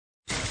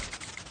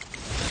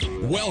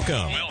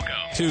Welcome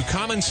to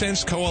Common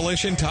Sense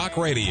Coalition Talk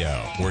Radio,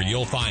 where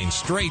you'll find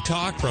straight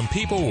talk from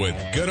people with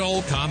good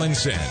old common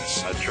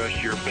sense. I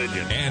trust your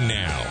opinion. And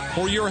now,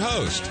 for your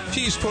host,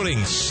 she's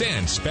putting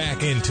sense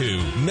back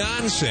into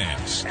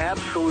nonsense.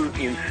 Absolute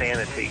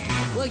insanity.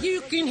 Well,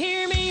 you can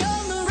hear me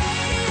on the radio.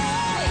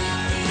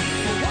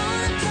 You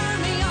wanna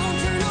turn me on,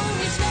 turn on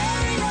your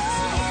stereo.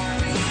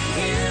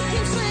 You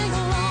can sing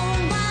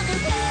along while they're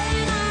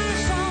playing our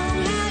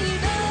song. Now you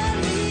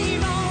done me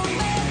wrong,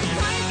 baby,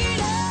 crank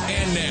it up.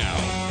 And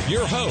now,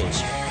 your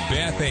host,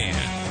 Beth Ann.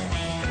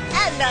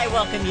 And I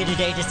welcome you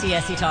today to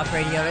CSC Talk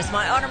Radio. It's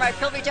my honor, my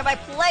privilege, and my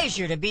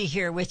pleasure to be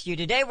here with you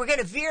today. We're going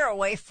to veer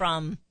away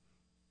from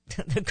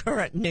the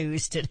current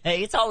news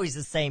today. It's always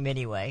the same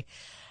anyway.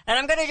 And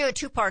I'm going to do a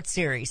two-part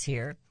series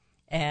here.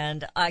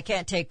 And I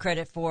can't take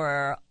credit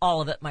for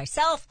all of it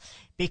myself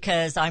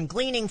because I'm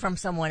gleaning from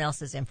someone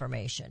else's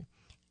information.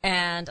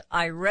 And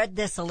I read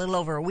this a little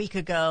over a week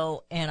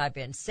ago, and I've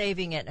been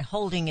saving it and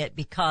holding it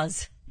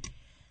because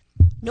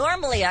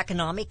normally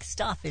economic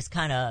stuff is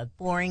kind of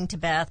boring to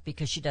Beth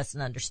because she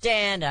doesn't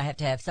understand. I have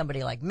to have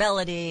somebody like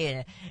Melody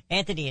and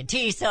Anthony and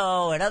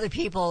Tiso and other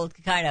people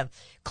kind of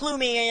clue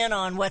me in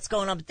on what's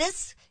going on. But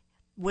this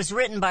was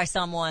written by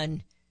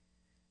someone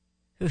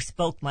who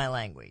spoke my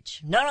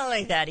language. Not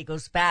only that, he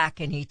goes back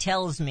and he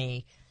tells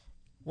me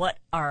what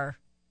our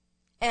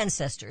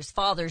ancestors,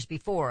 fathers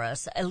before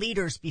us,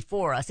 leaders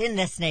before us in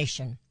this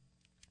nation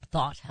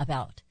thought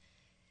about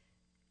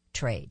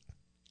trade.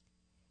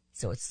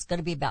 So it's going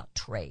to be about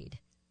trade.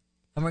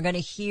 And we're going to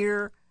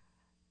hear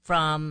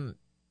from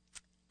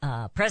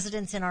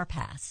presidents in our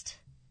past.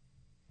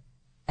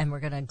 And we're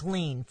going to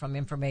glean from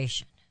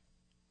information.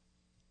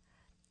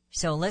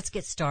 So let's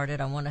get started.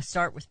 I want to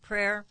start with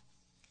prayer.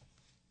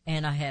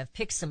 And I have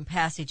picked some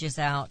passages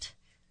out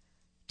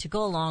to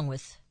go along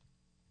with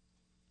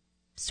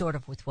sort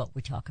of with what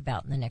we talk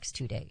about in the next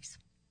 2 days.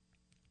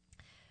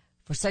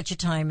 For such a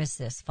time as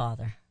this,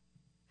 Father,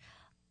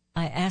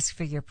 I ask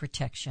for your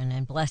protection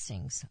and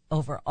blessings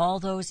over all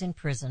those in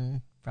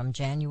prison from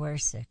January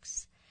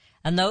 6th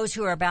and those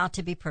who are about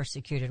to be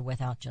persecuted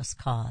without just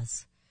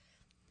cause.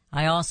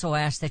 I also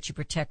ask that you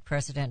protect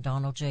President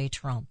Donald J.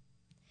 Trump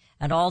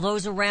and all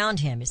those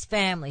around him, his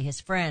family,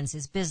 his friends,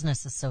 his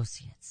business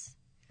associates.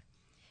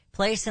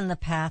 Place in the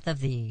path of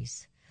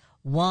these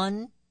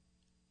one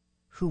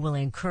who will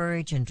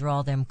encourage and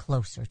draw them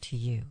closer to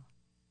you.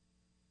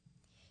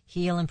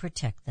 Heal and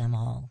protect them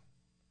all,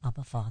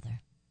 Abba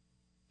Father.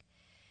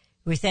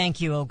 We thank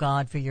you, O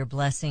God, for your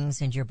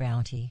blessings and your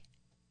bounty.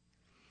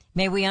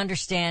 May we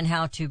understand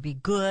how to be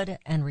good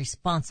and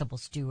responsible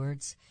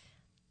stewards,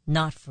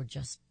 not for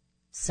just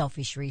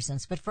selfish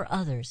reasons, but for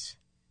others,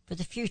 for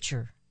the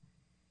future.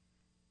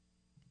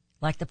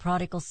 Like the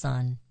prodigal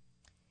son,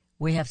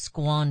 we have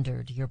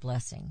squandered your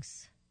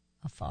blessings.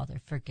 Oh,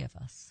 Father, forgive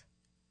us.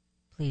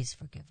 Please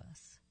forgive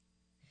us.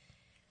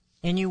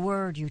 In your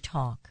word you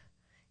talk.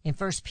 In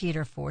 1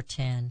 Peter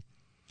 4:10,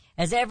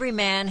 as every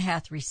man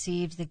hath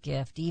received the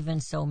gift, even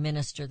so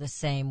minister the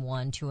same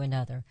one to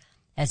another,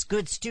 as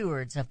good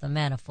stewards of the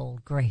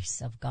manifold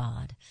grace of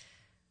God.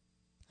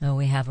 Oh,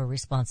 we have a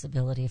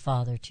responsibility,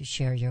 Father, to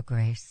share your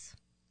grace.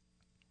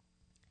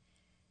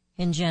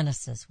 In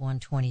Genesis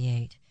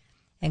 1:28,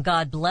 and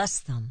God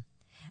blessed them.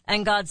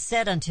 And God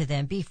said unto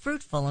them, be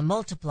fruitful and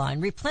multiply,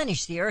 and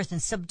replenish the earth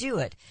and subdue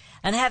it,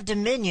 and have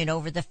dominion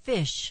over the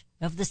fish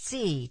of the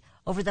sea,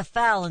 over the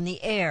fowl in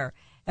the air,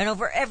 and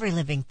over every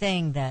living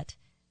thing that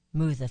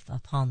moveth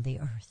upon the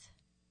earth.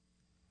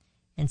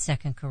 In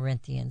 2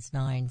 Corinthians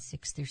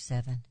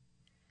 9:6-7,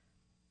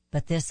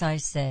 but this I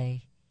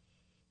say,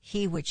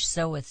 he which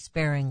soweth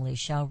sparingly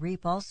shall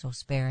reap also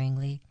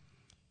sparingly,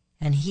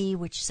 and he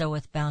which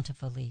soweth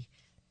bountifully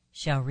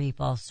shall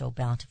reap also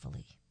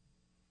bountifully.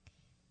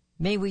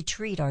 May we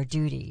treat our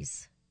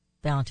duties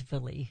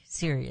bountifully,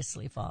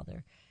 seriously,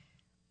 Father.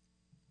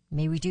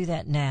 May we do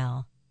that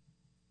now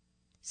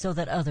so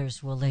that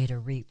others will later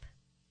reap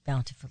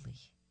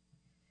bountifully,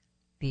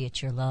 be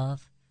it your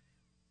love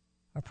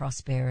or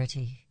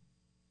prosperity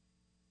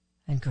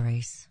and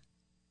grace.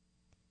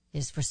 It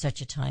is for such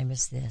a time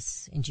as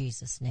this. In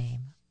Jesus'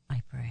 name,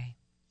 I pray.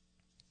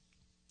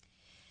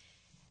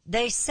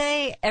 They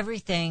say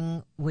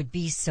everything would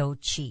be so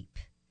cheap.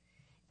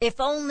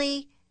 If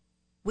only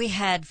we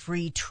had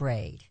free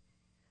trade.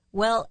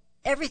 Well,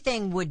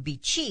 everything would be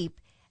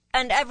cheap,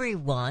 and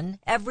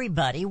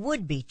everybody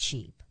would be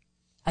cheap.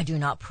 I do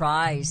not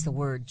prize the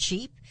word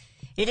cheap.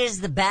 It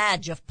is the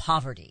badge of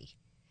poverty.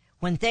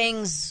 When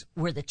things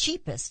were the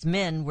cheapest,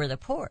 men were the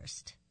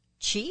poorest.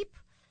 Cheap?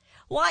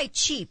 Why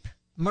cheap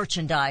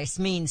merchandise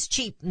means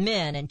cheap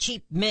men, and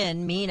cheap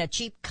men mean a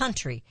cheap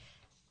country.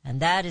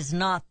 And that is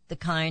not the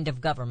kind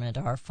of government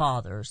our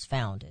fathers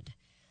founded.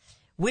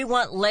 We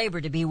want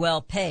labor to be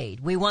well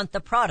paid. We want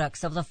the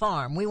products of the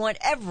farm. We want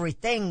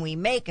everything we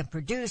make and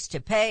produce to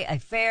pay a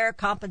fair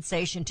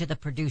compensation to the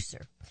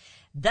producer.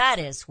 That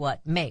is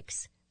what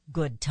makes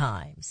good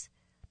times.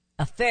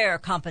 A fair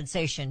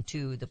compensation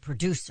to the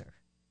producer.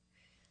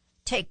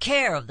 Take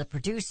care of the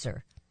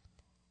producer,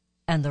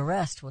 and the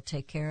rest will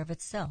take care of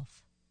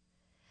itself.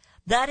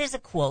 That is a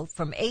quote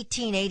from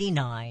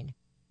 1889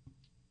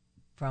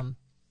 from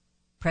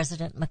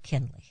President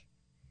McKinley.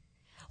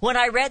 When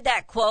I read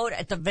that quote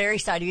at the very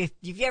side, if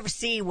you ever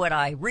see what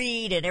I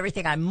read and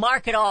everything, I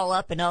mark it all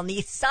up, and on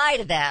the side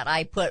of that,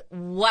 I put,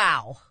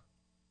 wow.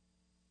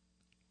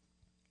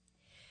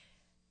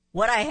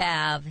 What I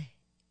have,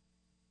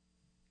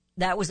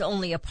 that was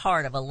only a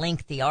part of a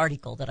lengthy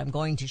article that I'm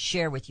going to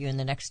share with you in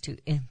the next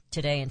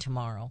today and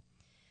tomorrow.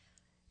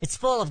 It's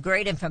full of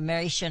great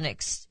information,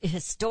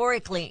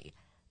 historically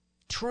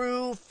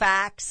true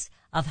facts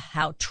of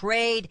how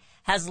trade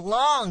has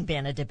long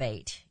been a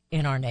debate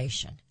in our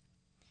nation.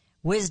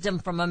 Wisdom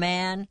from a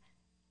man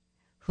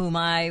whom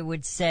I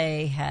would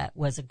say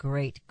was a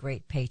great,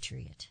 great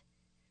patriot.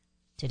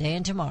 Today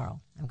and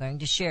tomorrow, I'm going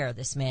to share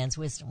this man's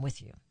wisdom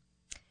with you.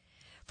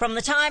 From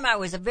the time I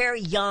was a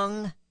very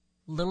young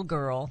little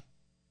girl,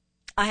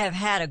 I have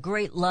had a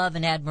great love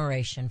and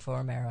admiration for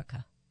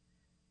America,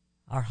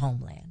 our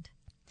homeland.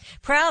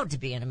 Proud to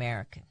be an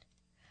American.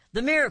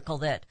 The miracle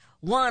that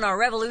won our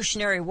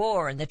Revolutionary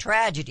War and the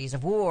tragedies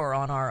of war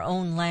on our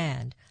own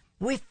land.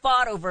 We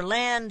fought over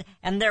land,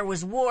 and there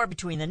was war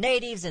between the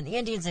natives and the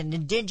Indians and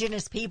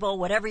indigenous people,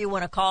 whatever you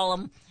want to call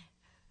them.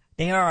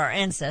 They are our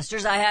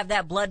ancestors. I have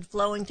that blood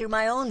flowing through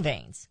my own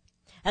veins.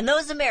 And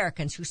those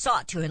Americans who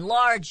sought to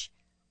enlarge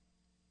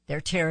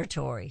their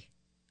territory,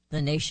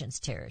 the nation's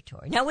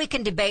territory. Now, we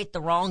can debate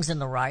the wrongs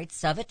and the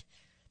rights of it,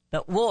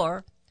 but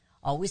war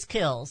always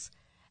kills.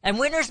 And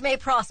winners may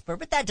prosper,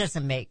 but that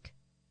doesn't make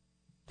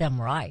them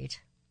right.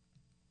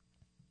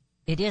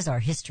 It is our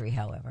history,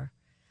 however.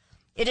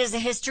 It is a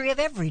history of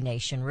every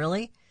nation,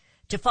 really,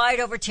 to fight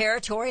over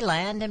territory,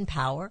 land, and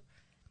power.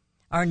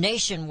 Our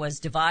nation was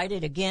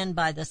divided again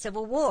by the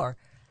Civil War,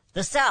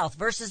 the South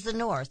versus the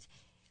North.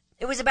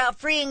 It was about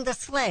freeing the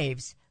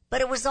slaves, but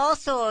it was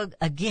also,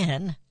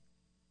 again,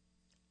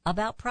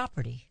 about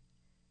property,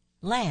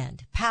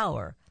 land,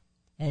 power,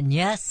 and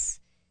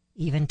yes,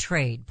 even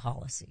trade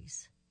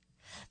policies.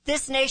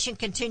 This nation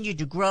continued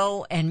to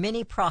grow, and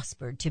many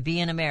prospered. To be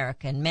an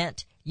American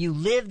meant you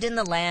lived in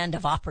the land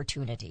of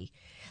opportunity.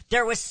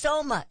 There was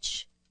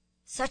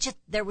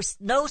there was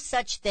no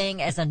such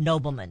thing as a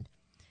nobleman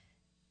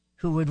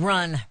who would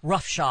run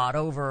roughshod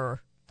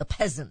over the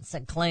peasants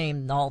and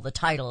claim all the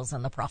titles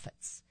and the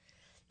profits.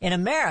 In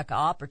America,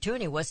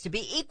 opportunity was to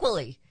be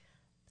equally,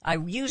 I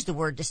used the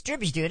word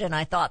distributed, and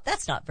I thought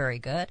that's not very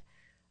good,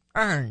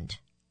 earned.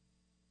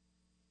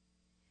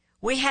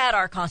 We had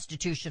our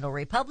constitutional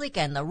republic,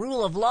 and the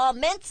rule of law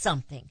meant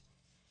something.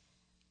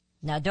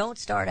 Now, don't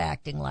start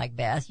acting like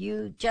Beth.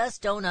 You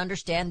just don't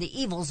understand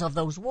the evils of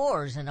those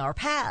wars in our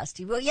past.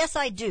 Well, yes,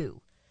 I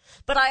do.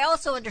 But I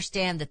also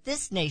understand that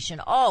this nation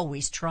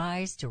always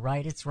tries to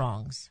right its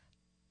wrongs.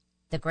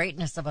 The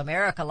greatness of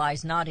America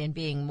lies not in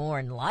being more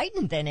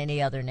enlightened than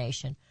any other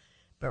nation,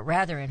 but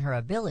rather in her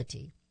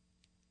ability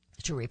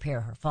to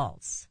repair her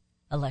faults.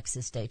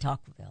 Alexis de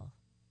Tocqueville.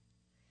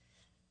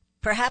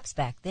 Perhaps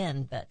back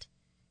then, but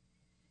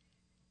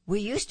we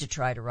used to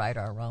try to right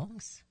our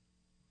wrongs.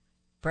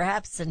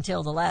 Perhaps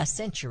until the last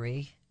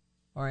century,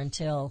 or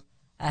until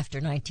after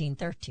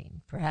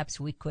 1913. Perhaps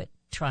we quit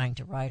trying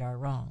to right our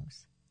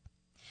wrongs.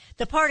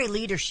 The party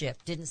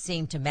leadership didn't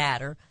seem to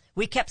matter.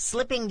 We kept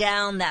slipping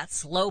down that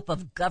slope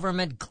of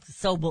government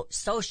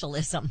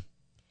socialism.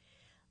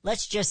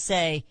 Let's just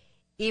say,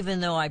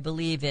 even though I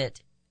believe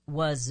it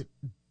was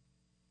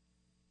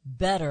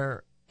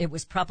better, it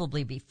was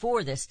probably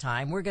before this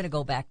time, we're going to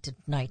go back to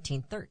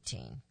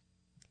 1913.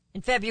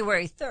 In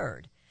February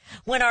 3rd,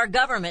 when our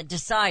government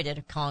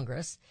decided,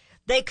 Congress,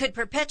 they could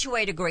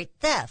perpetuate a great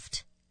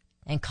theft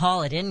and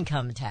call it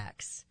income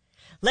tax.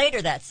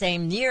 Later that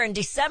same year, in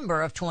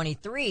December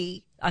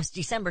 23 of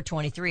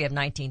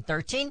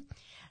 1913,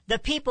 the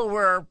people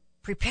were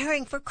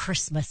preparing for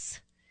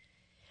Christmas.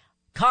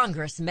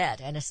 Congress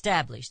met and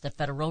established the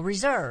Federal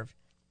Reserve.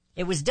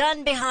 It was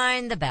done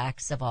behind the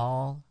backs of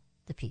all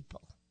the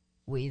people,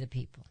 we the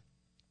people.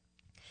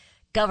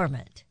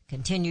 Government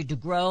continued to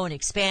grow and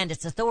expand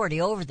its authority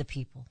over the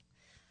people.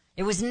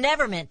 It was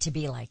never meant to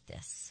be like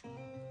this.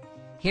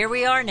 Here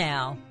we are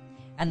now,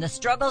 and the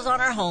struggles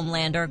on our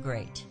homeland are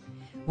great.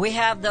 We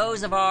have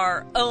those of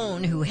our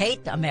own who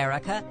hate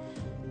America.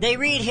 They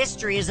read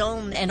history as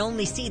own and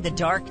only see the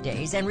dark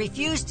days and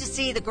refuse to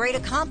see the great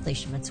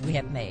accomplishments we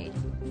have made.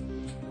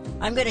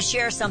 I'm going to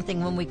share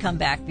something when we come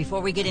back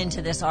before we get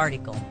into this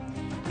article,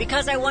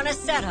 because I want to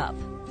set up.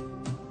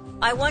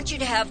 I want you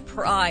to have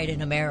pride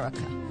in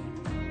America,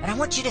 and I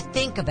want you to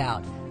think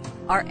about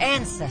our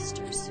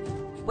ancestors,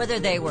 whether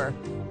they were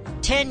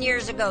 10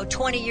 years ago,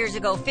 20 years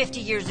ago, 50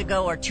 years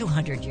ago, or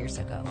 200 years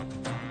ago.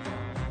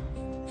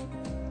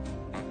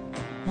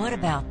 What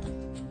about them?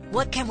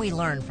 What can we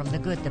learn from the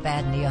good, the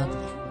bad, and the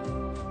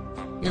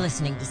ugly? You're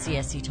listening to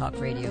CSC Talk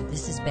Radio.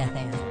 This is Beth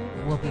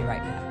Ann. We'll be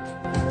right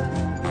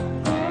back.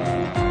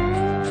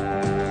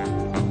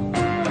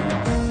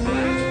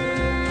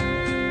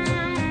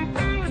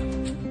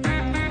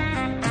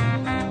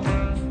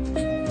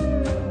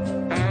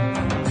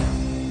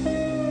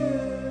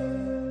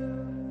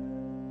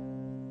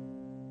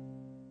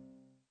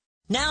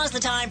 Now is the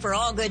time for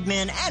all good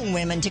men and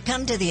women to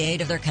come to the aid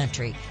of their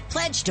country.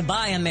 Pledge to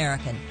buy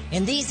American.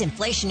 In these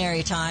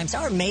inflationary times,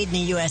 our Made in the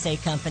USA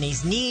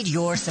companies need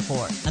your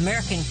support.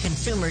 American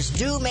consumers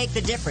do make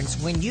the difference.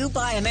 When you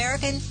buy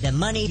American, the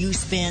money you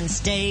spend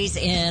stays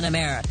in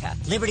America.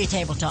 Liberty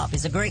Tabletop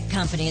is a great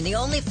company and the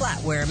only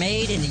flatware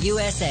made in the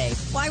USA.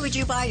 Why would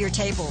you buy your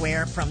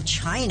tableware from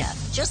China?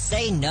 Just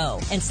say no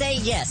and say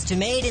yes to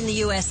Made in the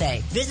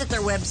USA. Visit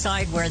their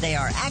website where they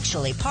are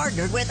actually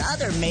partnered with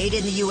other Made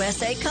in the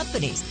USA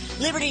companies.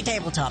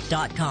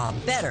 LibertyTabletop.com.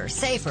 Better,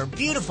 safer,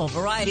 beautiful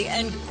variety,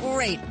 and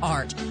great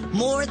art.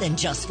 More than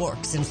just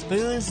forks and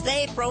spoons,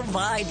 they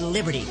provide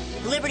liberty.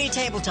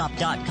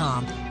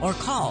 LibertyTabletop.com or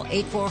call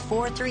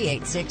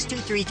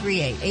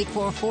 844-386-2338.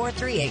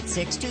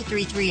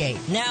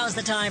 844-386-2338. Now's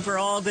the time for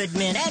all good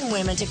men and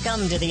women to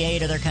come to the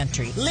aid of their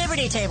country.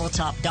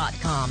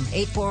 LibertyTabletop.com.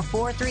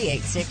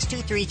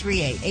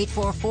 844-386-2338.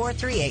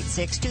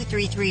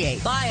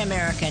 844-386-2338. Buy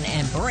American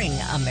and bring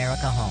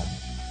America home.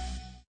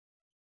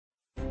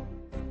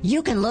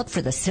 You can look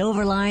for the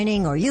silver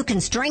lining or you can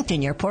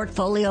strengthen your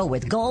portfolio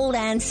with gold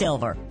and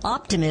silver.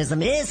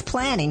 Optimism is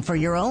planning for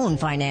your own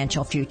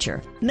financial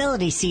future.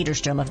 Melody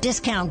Cedarstrom of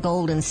Discount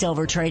Gold and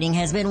Silver Trading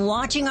has been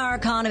watching our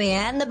economy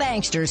and the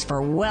banksters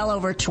for well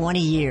over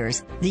 20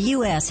 years. The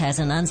U.S. has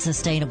an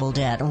unsustainable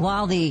debt, and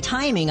while the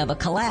timing of a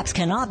collapse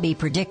cannot be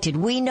predicted,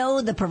 we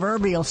know the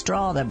proverbial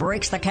straw that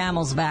breaks the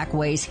camel's back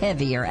weighs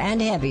heavier and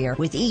heavier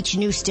with each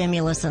new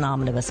stimulus and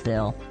omnibus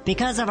bill.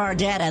 Because of our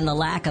debt and the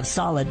lack of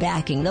solid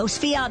backing, those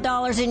fiat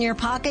dollars in your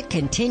pocket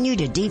continue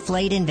to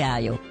deflate in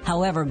value.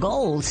 However,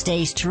 gold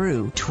stays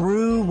true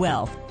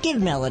wealth.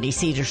 Give Melody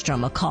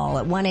Cedarstrom a call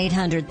at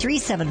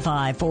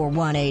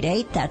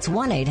 1-800-375-4188. That's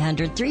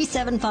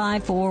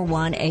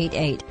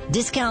 1-800-375-4188.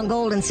 Discount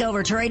Gold and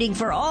Silver Trading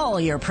for all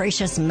your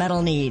precious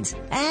metal needs.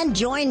 And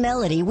join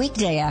Melody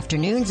weekday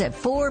afternoons at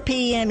 4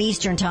 p.m.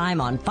 Eastern Time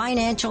on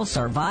Financial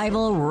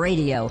Survival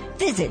Radio.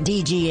 Visit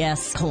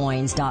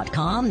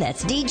dgscoins.com.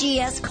 That's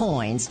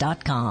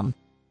dgscoins.com.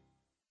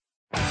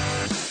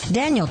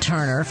 Daniel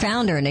Turner,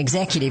 founder and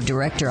executive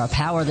director of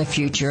Power the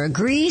Future,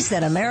 agrees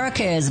that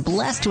America is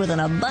blessed with an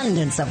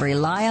abundance of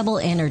reliable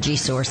energy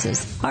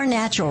sources. Our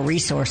natural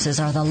resources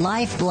are the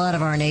lifeblood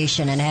of our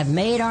nation and have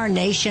made our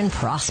nation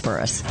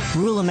prosperous.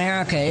 Rural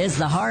America is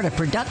the heart of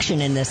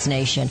production in this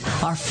nation.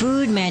 Our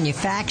food,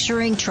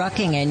 manufacturing,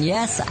 trucking, and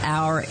yes,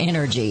 our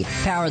energy.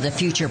 Power the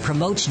Future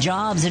promotes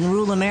jobs in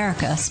rural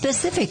America,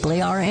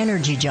 specifically our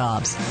energy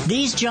jobs.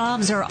 These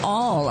jobs are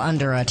all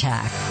under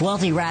attack.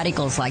 Wealthy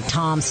radicals like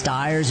Tom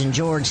Stiers and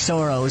George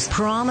Soros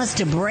promise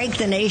to break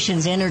the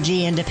nation's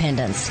energy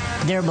independence.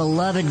 Their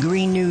beloved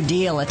Green New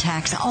Deal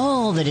attacks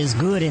all that is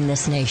good in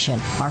this nation.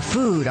 Our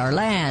food, our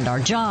land, our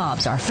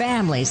jobs, our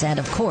families, and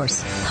of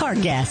course, our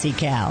gassy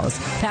cows.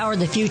 Power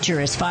the Future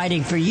is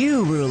fighting for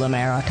you, rural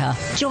America.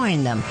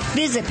 Join them.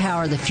 Visit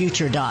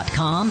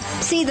PowerTheFuture.com.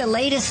 See the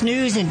latest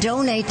news and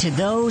donate to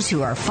those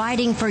who are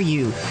fighting for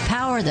you.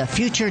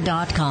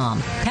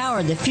 PowerTheFuture.com.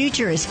 Power the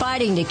Future is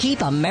fighting to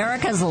keep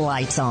America's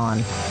lights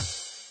on.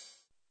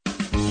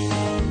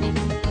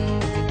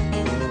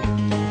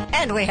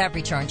 And we have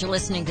returned. You're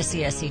listening to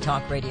CSC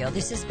Talk Radio.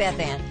 This is Beth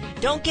Ann.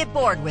 Don't get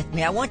bored with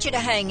me. I want you to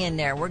hang in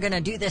there. We're going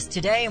to do this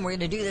today and we're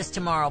going to do this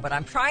tomorrow, but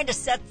I'm trying to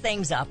set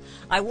things up.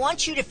 I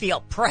want you to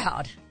feel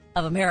proud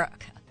of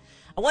America.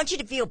 I want you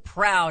to feel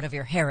proud of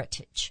your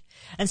heritage.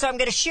 And so I'm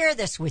going to share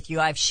this with you.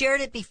 I've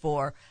shared it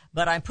before,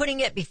 but I'm putting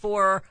it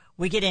before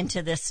we get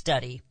into this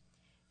study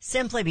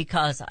simply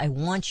because I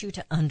want you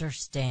to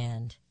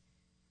understand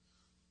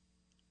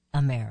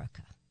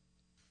America.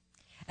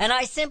 And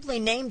I simply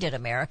named it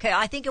America.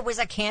 I think it was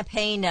a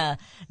campaign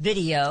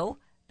video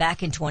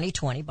back in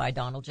 2020 by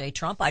Donald J.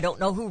 Trump. I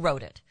don't know who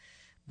wrote it,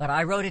 but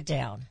I wrote it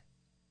down.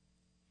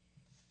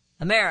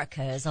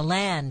 America is a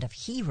land of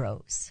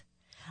heroes,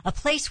 a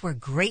place where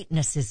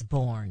greatness is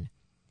born,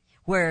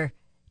 where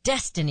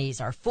destinies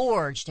are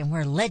forged and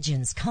where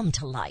legends come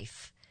to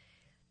life.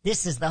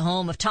 This is the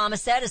home of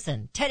Thomas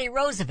Edison, Teddy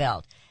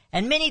Roosevelt,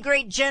 and many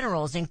great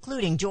generals,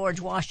 including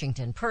George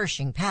Washington,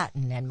 Pershing,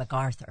 Patton, and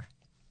MacArthur.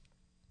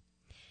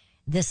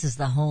 This is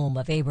the home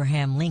of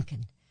Abraham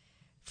Lincoln,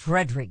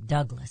 Frederick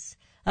Douglass,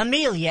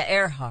 Amelia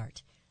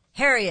Earhart,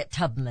 Harriet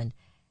Tubman,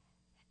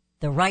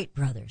 the Wright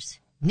brothers,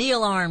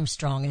 Neil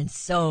Armstrong, and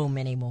so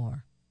many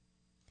more.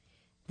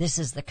 This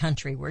is the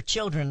country where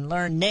children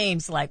learn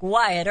names like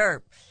Wyatt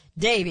Earp,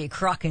 Davy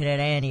Crockett,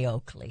 and Annie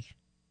Oakley.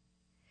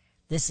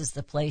 This is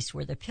the place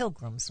where the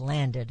Pilgrims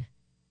landed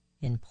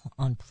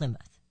on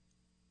Plymouth,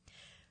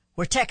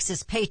 where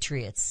Texas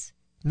patriots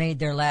made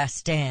their last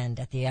stand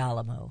at the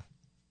Alamo.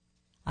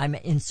 I'm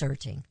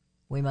inserting,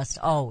 we must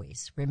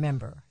always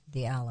remember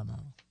the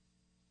Alamo.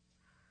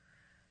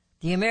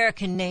 The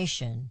American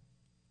nation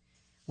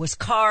was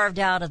carved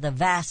out of the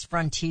vast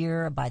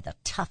frontier by the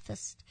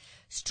toughest,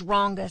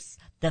 strongest,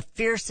 the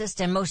fiercest,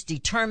 and most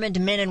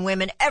determined men and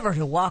women ever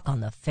to walk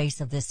on the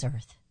face of this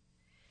earth.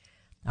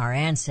 Our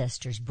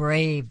ancestors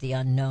braved the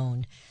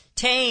unknown,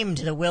 tamed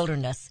the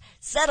wilderness,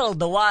 settled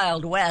the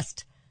Wild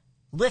West,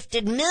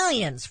 lifted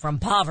millions from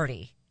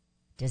poverty,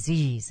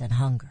 disease, and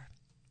hunger.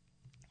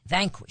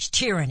 vanquished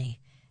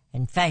tyranny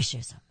and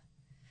fascism,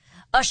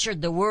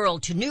 ushered the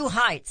world to new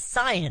heights,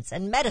 science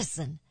and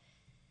medicine,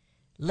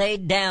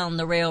 laid down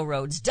the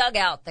railroads, dug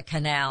out the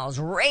canals,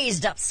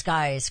 raised up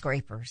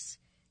skyscrapers.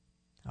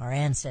 Our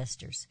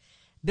ancestors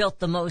built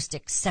the most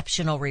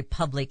exceptional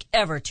republic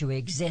ever to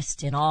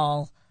exist in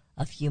all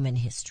of human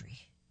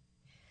history.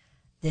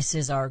 This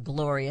is our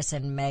glorious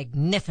and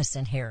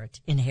magnificent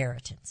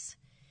inheritance.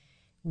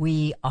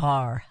 We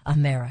are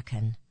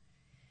American.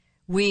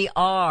 We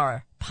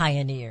are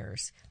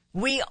pioneers.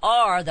 We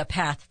are the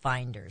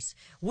pathfinders.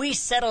 We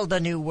settled the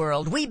new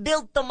world. We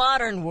built the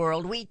modern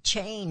world. We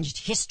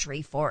changed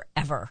history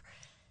forever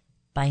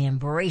by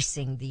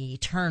embracing the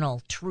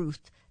eternal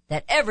truth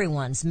that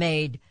everyone's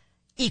made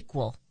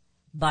equal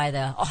by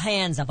the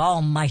hands of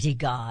Almighty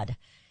God.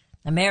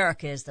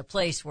 America is the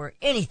place where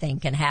anything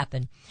can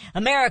happen.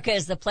 America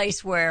is the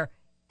place where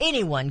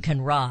anyone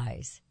can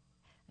rise.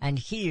 And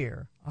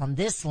here, on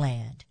this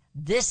land,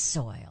 this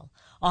soil,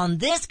 on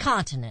this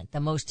continent, the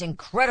most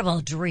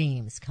incredible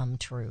dreams come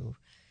true.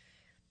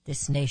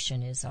 This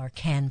nation is our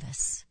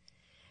canvas,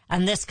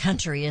 and this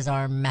country is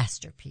our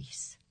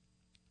masterpiece.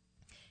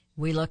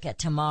 We look at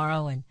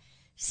tomorrow and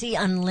see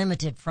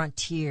unlimited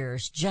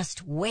frontiers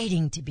just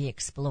waiting to be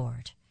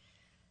explored.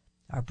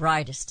 Our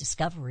brightest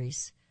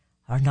discoveries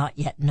are not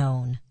yet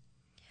known.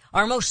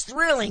 Our most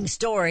thrilling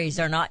stories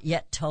are not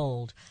yet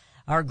told.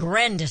 Our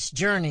grandest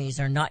journeys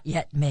are not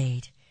yet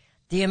made.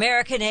 The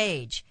American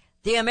age,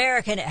 the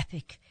American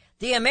epic,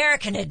 the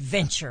American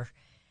adventure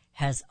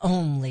has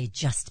only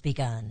just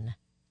begun.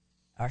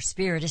 Our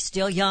spirit is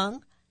still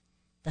young.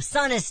 The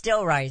sun is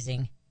still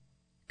rising.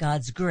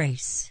 God's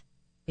grace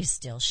is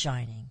still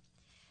shining.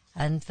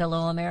 And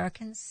fellow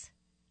Americans,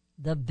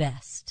 the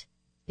best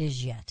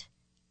is yet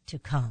to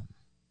come.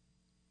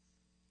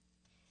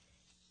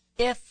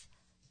 If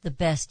the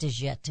best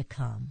is yet to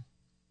come,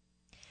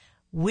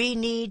 we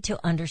need to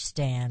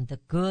understand the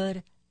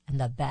good and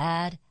the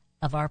bad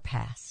of our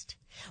past.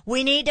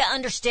 We need to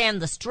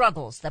understand the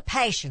struggles, the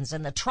passions,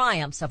 and the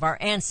triumphs of our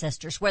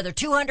ancestors, whether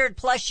 200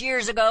 plus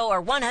years ago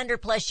or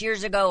 100 plus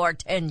years ago or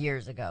 10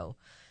 years ago.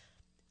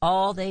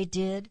 All they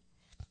did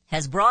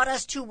has brought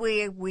us to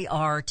where we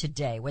are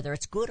today, whether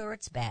it's good or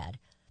it's bad.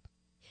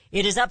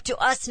 It is up to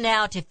us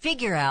now to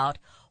figure out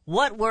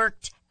what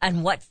worked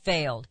and what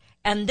failed,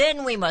 and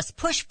then we must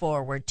push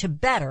forward to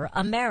better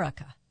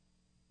America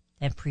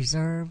and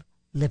preserve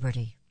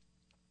liberty.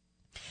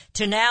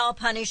 To now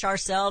punish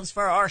ourselves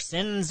for our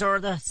sins or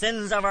the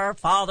sins of our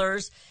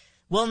fathers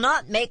will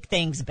not make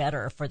things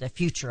better for the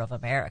future of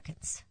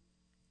Americans.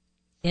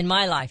 In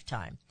my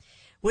lifetime,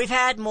 we've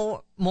had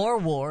more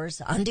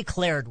wars,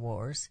 undeclared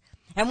wars,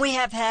 and we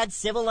have had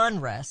civil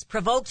unrest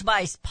provoked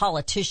by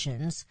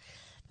politicians.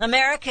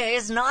 America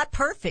is not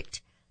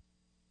perfect.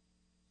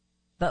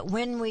 But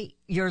when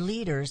your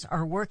leaders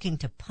are working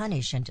to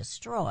punish and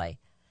destroy,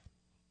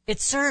 it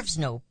serves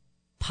no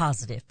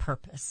positive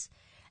purpose,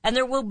 and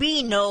there will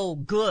be no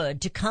good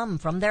to come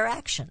from their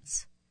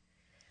actions.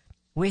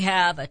 We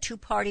have a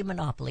two-party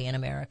monopoly in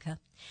America.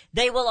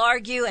 They will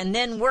argue and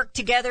then work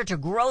together to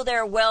grow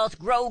their wealth,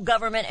 grow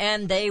government,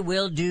 and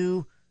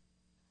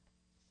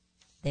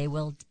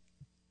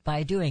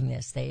by doing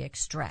this, they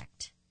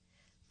extract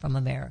from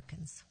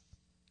Americans.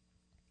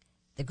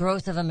 The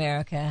growth of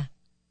America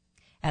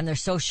and their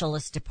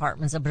socialist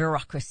departments of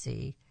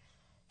bureaucracy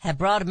have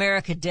brought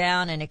America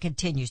down, and it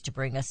continues to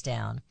bring us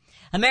down.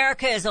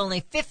 America is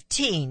only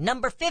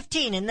number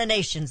 15 in the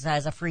nations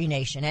as a free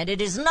nation, and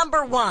it is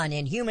number 1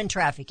 in human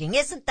trafficking.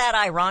 Isn't that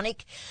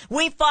ironic?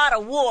 We fought a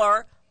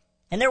war,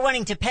 and they're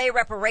wanting to pay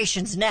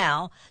reparations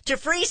now to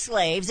free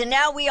slaves, and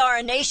now we are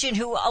a nation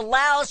who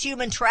allows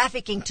human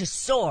trafficking to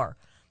soar.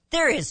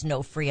 There is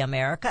no free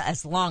America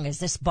as long as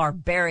this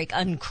barbaric,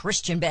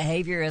 unchristian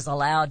behavior is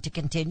allowed to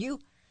continue.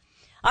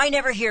 I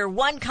never hear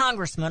one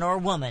congressman or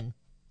woman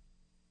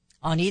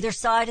on either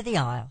side of the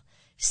aisle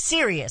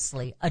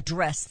seriously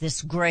address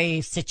this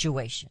grave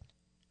situation.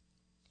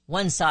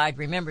 One side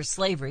remembers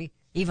slavery,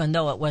 even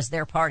though it was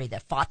their party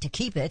that fought to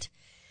keep it,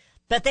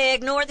 but they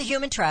ignore the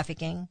human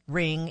trafficking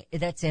ring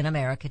that's in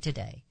America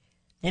today.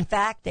 In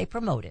fact, they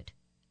promote it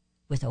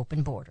with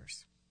open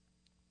borders.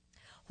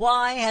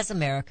 Why has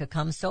America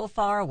come so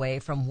far away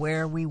from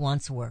where we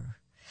once were?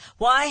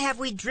 Why have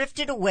we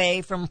drifted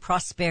away from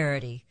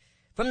prosperity,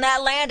 from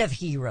that land of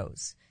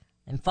heroes,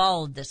 and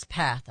followed this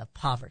path of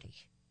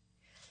poverty?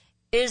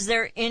 Is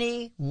there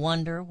any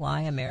wonder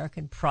why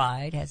American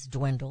pride has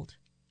dwindled?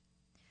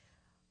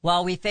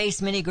 While we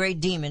face many great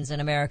demons in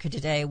America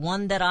today,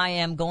 one that I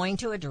am going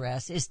to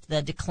address is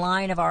the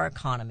decline of our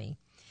economy.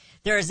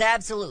 There is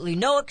absolutely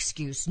no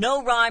excuse,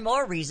 no rhyme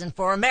or reason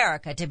for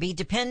America to be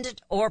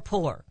dependent or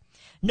poor.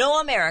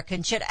 No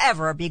American should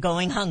ever be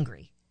going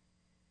hungry.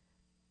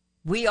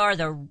 We are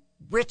the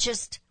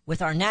richest with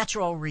our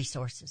natural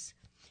resources.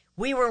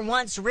 We were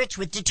once rich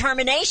with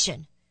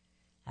determination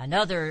and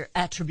other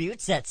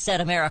attributes that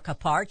set America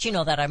apart. You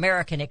know, that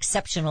American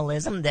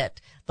exceptionalism that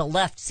the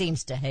left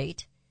seems to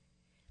hate.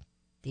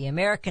 The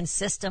American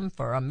system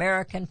for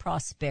American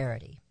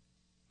prosperity.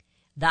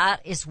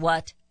 That is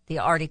what the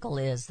article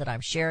is that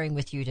I'm sharing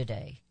with you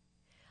today.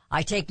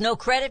 I take no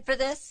credit for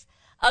this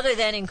other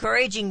than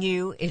encouraging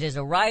you. It is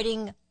a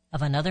writing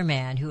of another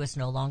man who is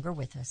no longer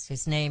with us.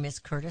 His name is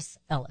Curtis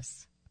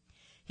Ellis.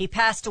 He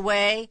passed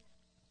away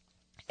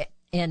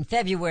in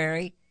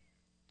February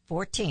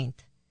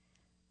 14th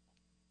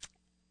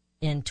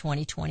in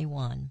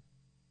 2021.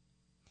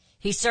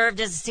 He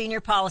served as a senior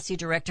policy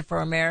director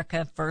for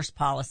America First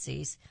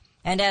Policies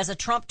and as a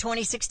Trump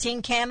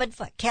 2016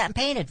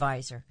 campaign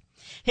advisor.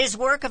 His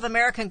work of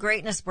American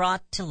greatness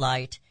brought to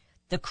light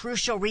the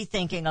crucial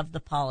rethinking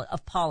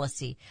of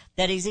policy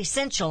that is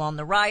essential on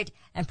the right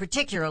and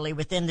particularly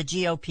within the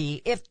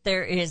GOP if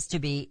there is to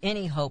be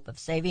any hope of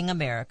saving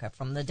America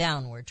from the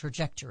downward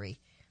trajectory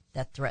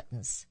that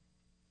threatens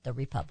the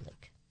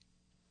republic.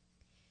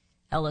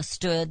 Ellis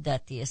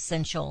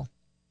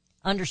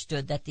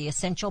understood that the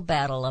essential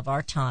battle of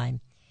our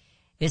time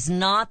is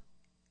not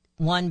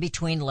one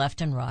between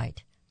left and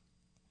right,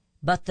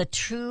 but the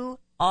true,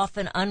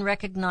 often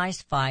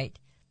unrecognized fight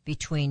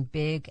between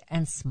big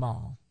and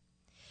small.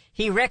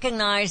 He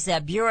recognized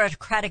that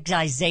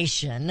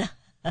bureaucratization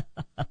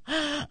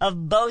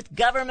of both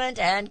government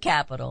and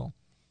capital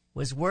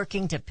was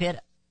working to pit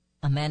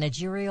a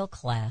managerial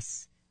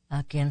class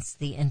against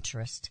the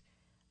interest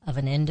of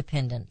an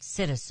independent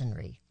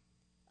citizenry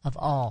of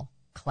all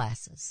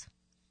classes.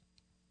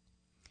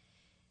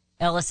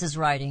 Ellis's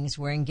writings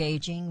were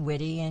engaging,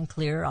 witty, and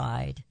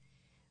clear-eyed.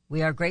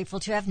 We are grateful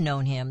to have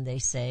known him, they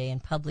say,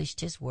 and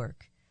published his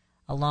work,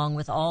 along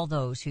with all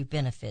those who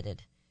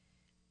benefited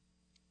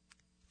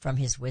from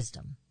his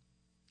wisdom.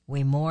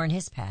 We mourn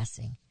his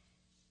passing,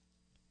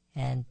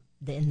 and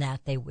in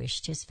that they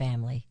wished his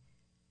family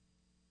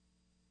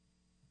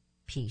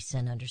peace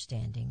and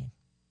understanding.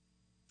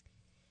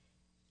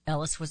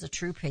 Ellis was a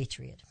true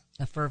patriot,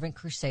 a fervent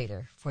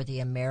crusader for the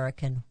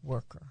American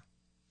worker.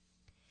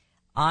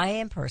 I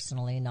am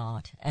personally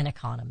not an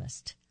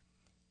economist.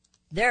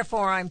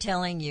 Therefore, I'm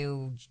telling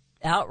you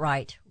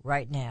outright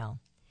right now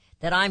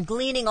that I'm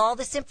gleaning all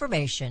this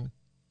information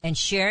and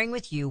sharing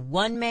with you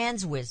one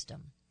man's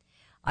wisdom.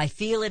 I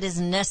feel it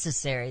is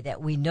necessary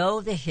that we know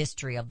the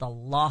history of the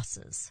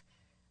losses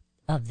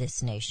of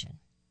this nation.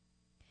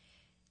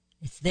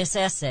 It's this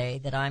essay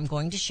that I'm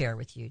going to share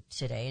with you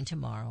today and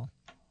tomorrow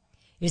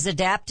is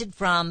adapted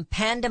from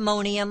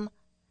Pandemonium,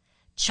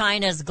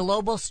 China's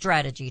Global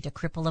Strategy to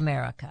Cripple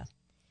America.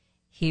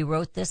 He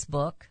wrote this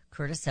book,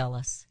 Curtis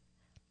Ellis,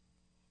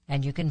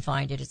 and you can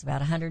find it. It's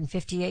about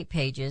 158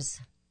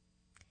 pages,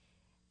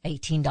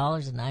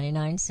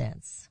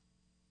 $18.99.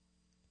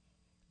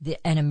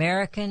 An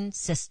American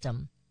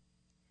System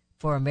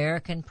for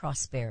American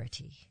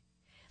Prosperity.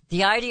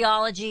 The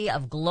ideology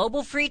of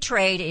global free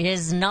trade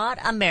is not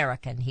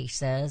American, he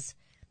says,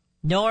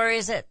 nor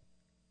is it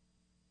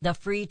the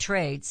free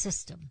trade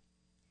system.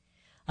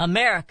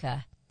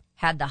 America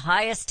had the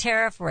highest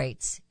tariff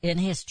rates in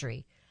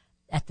history.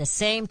 At the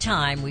same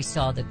time, we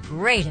saw the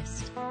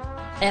greatest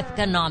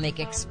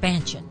economic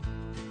expansion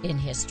in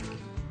history.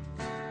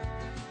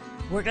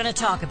 We're going to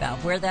talk about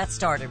where that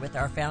started with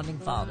our founding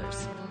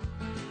fathers.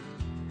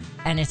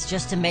 And it's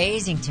just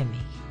amazing to me.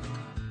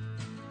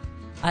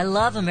 I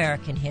love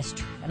American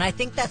history, and I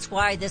think that's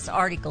why this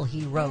article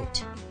he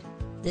wrote,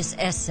 this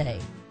essay,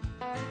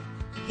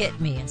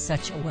 hit me in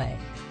such a way.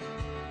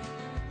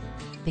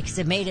 Because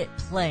it made it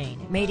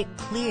plain, it made it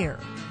clear,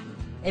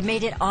 it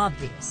made it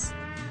obvious.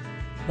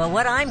 But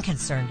what I'm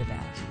concerned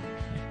about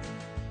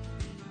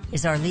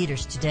is our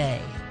leaders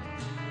today.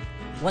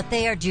 What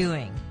they are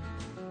doing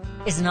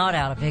is not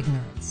out of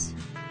ignorance.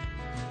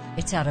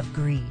 It's out of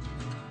greed.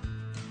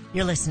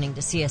 You're listening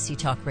to CSC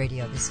Talk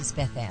Radio. This is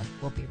Beth Ann.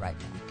 We'll be right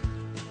back.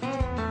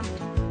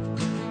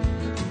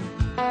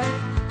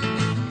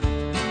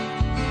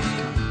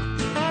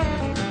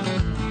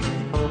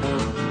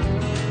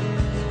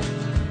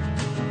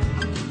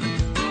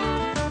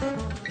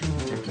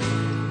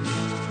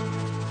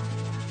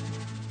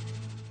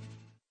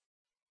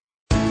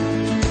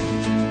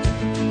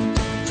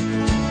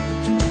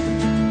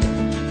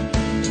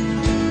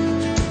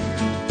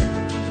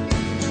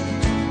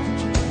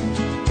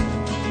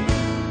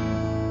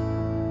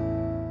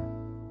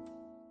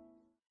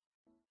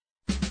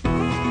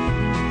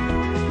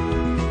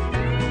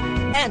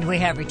 And we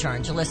have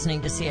returned to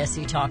listening to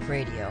CSC Talk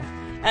Radio,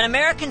 an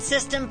American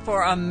System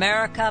for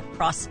America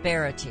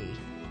Prosperity.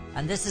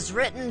 And this is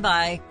written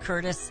by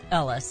Curtis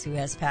Ellis, who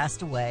has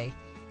passed away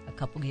a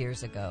couple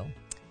years ago.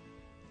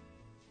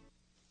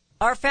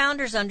 Our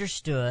founders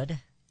understood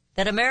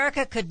that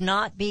America could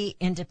not be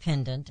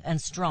independent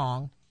and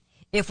strong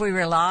if we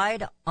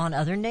relied on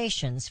other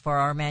nations for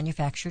our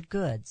manufactured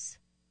goods.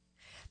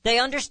 They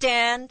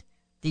understand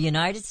the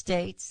United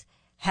States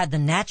had the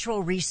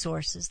natural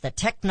resources, the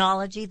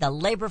technology, the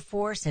labor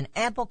force, and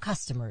ample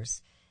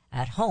customers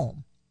at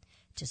home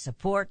to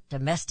support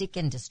domestic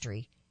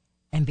industry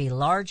and be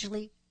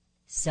largely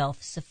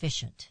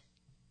self-sufficient.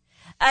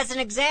 As an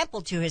example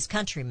to his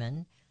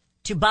countrymen,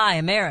 to buy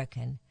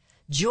American,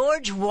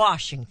 George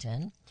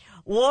Washington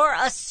wore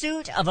a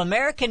suit of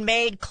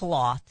American-made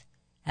cloth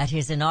at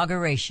his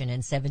inauguration in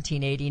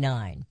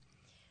 1789.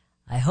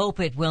 I hope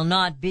it will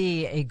not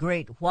be a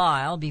great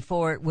while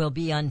before it will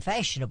be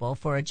unfashionable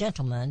for a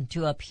gentleman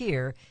to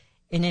appear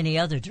in any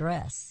other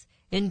dress.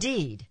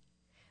 Indeed,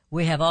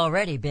 we have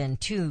already been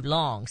too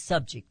long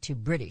subject to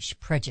British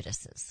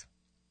prejudices.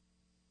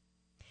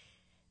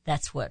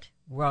 That's what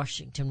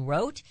Washington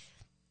wrote.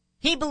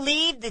 He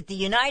believed that the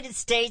United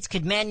States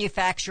could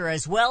manufacture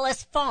as well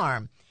as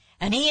farm,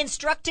 and he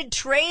instructed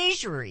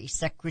Treasury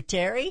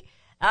Secretary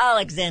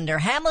Alexander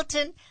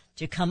Hamilton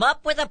to come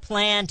up with a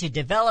plan to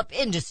develop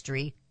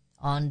industry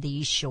on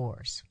these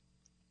shores.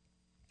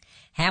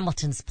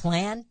 Hamilton's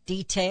plan,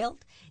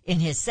 detailed in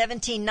his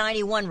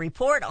 1791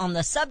 report on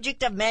the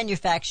subject of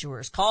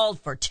manufacturers, called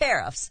for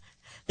tariffs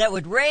that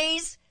would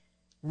raise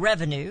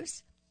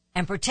revenues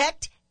and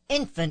protect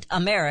infant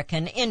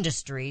American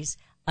industries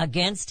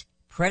against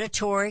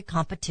predatory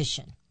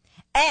competition,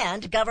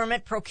 and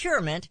government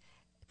procurement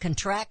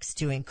contracts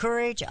to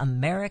encourage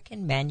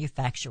American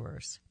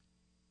manufacturers.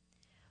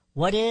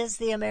 What is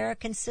the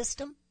American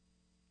system?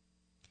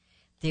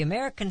 The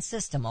American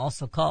system,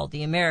 also called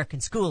the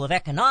American School of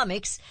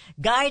Economics,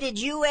 guided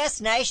U.S.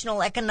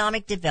 national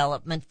economic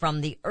development from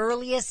the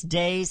earliest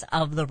days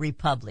of the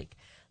Republic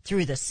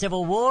through the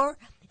Civil War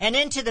and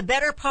into the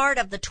better part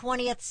of the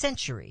 20th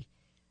century.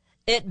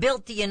 It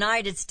built the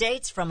United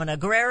States from an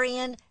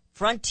agrarian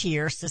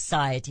frontier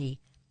society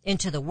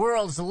into the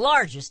world's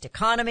largest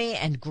economy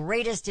and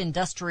greatest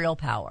industrial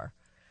power.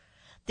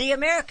 The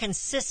American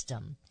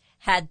system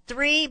had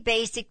three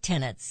basic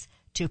tenets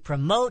to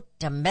promote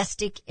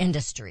domestic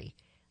industry.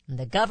 And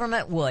the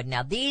government would.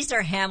 Now, these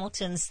are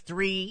Hamilton's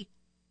three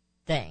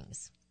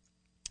things.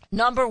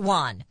 Number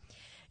one,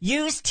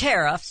 use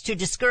tariffs to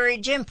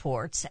discourage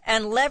imports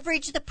and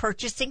leverage the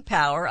purchasing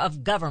power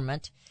of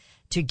government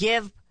to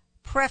give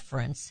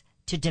preference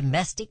to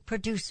domestic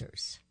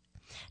producers.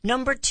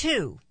 Number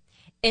two,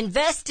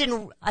 invest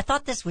in, I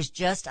thought this was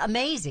just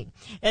amazing,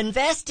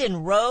 invest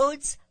in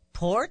roads,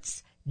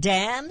 ports,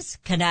 dams,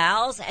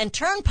 canals, and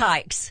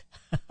turnpikes,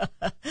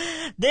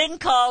 then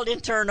called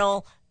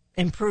internal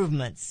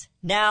improvements,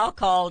 now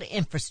called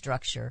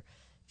infrastructure,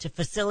 to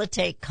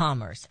facilitate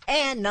commerce.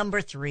 And number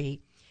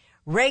three,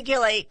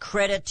 regulate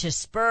credit to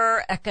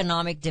spur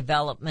economic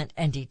development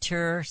and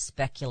deter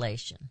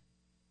speculation.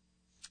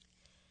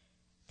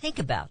 Think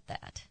about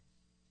that.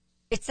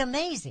 It's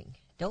amazing,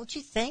 don't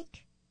you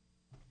think?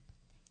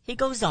 He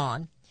goes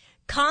on,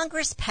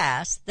 Congress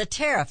passed the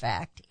Tariff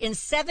Act in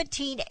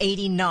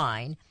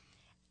 1789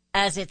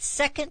 as its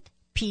second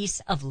piece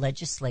of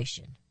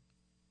legislation.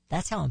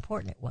 That's how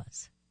important it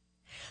was.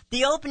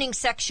 The opening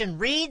section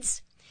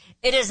reads,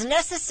 it is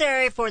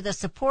necessary for the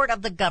support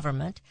of the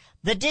government,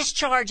 the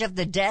discharge of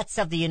the debts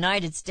of the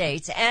United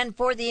States, and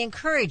for the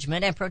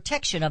encouragement and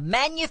protection of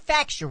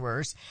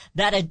manufacturers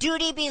that a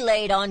duty be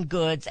laid on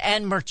goods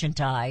and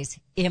merchandise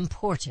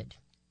imported.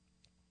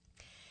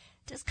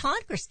 Does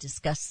Congress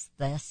discuss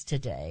this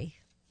today?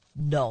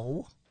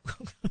 No.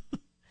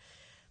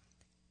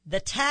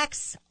 The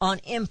tax on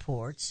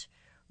imports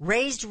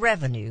raised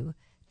revenue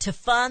to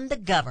fund the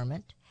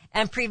government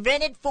and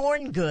prevented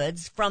foreign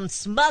goods from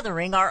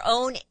smothering our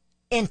own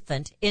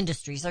infant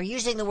industries. They're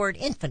using the word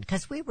infant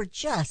because we were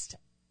just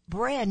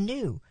brand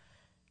new.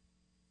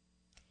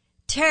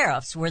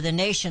 Tariffs were the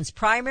nation's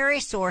primary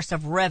source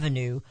of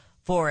revenue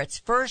for its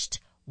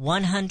first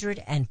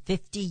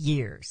 150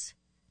 years.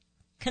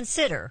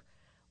 Consider,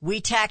 we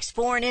tax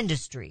foreign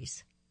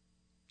industries,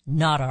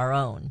 not our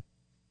own.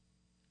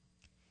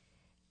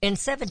 In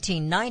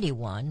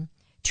 1791,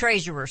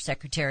 Treasurer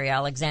Secretary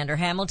Alexander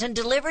Hamilton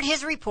delivered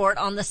his report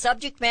on the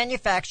subject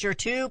manufacture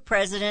to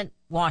President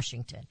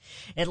Washington.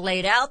 It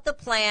laid out the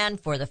plan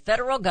for the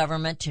federal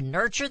government to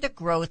nurture the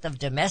growth of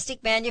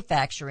domestic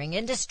manufacturing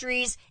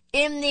industries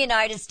in the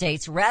United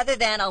States rather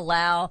than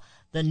allow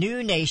the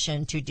new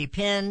nation to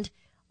depend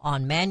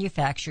on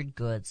manufactured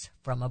goods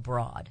from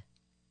abroad.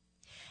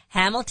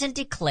 Hamilton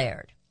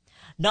declared,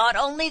 not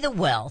only the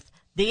wealth,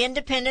 the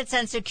independence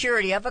and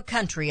security of a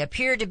country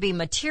appear to be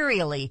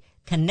materially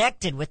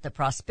connected with the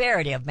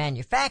prosperity of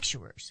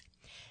manufacturers.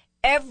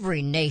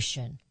 Every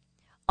nation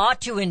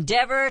ought to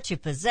endeavor to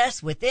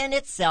possess within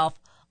itself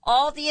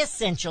all the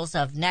essentials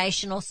of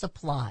national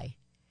supply.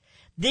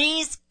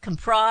 These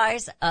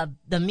comprise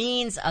the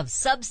means of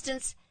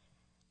subsistence,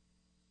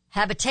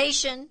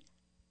 habitation,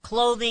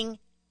 clothing,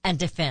 and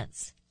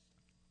defense.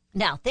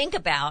 Now, think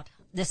about,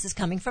 this is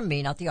coming from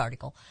me, not the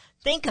article,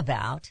 think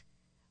about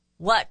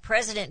what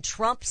President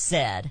Trump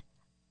said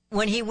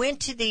when he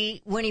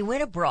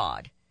went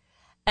abroad,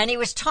 and he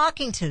was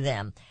talking to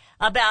them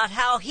about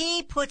how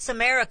he puts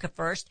America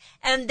first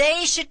and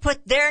they should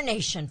put their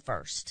nation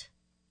first.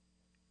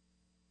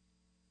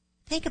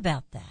 Think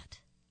about that.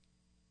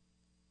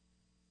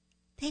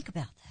 Think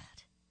about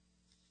that.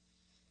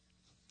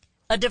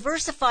 A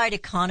diversified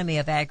economy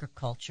of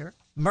agriculture,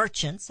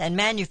 merchants, and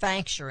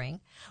manufacturing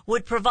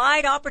would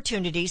provide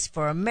opportunities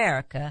for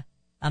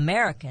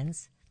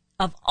Americans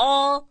of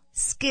all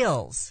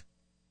skills,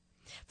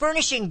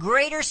 furnishing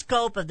greater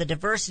scope of the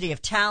diversity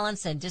of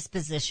talents and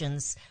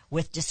dispositions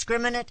with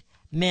discriminate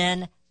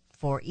men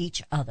for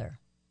each other.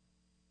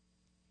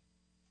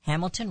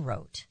 Hamilton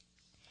wrote,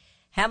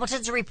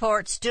 Hamilton's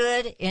report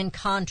stood in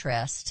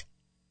contrast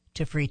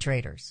to free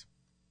traders,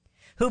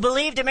 who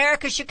believed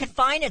America should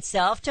confine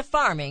itself to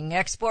farming,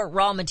 export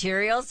raw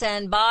materials,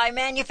 and buy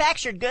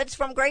manufactured goods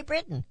from Great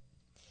Britain.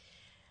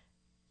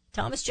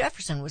 Thomas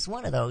Jefferson was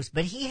one of those,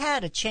 but he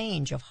had a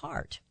change of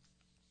heart.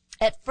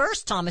 At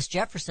first, Thomas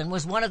Jefferson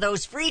was one of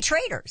those free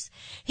traders.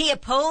 He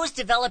opposed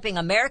developing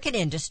American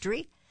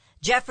industry.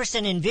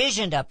 Jefferson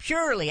envisioned a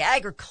purely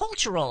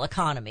agricultural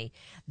economy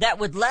that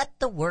would let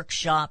the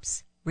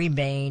workshops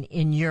remain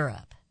in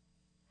Europe.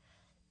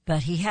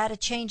 But he had a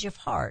change of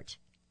heart,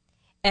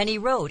 and he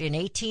wrote in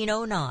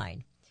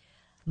 1809,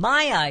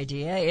 My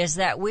idea is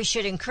that we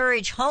should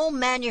encourage home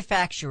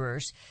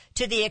manufacturers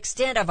to the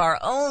extent of our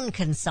own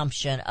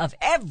consumption of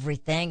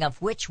everything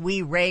of which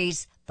we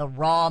raise the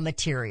raw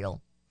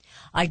material.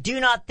 I do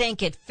not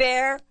think it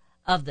fair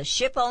of the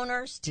ship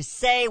owners to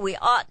say we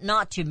ought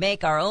not to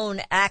make our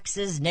own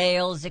axes,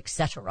 nails,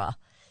 etc.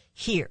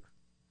 here,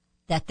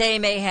 that they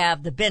may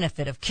have the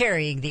benefit of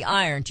carrying the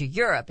iron to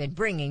Europe and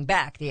bringing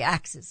back the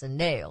axes and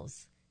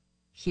nails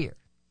here.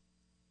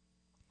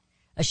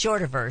 A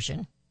shorter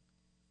version,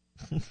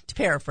 to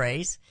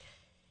paraphrase,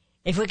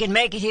 if we can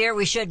make it here,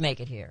 we should make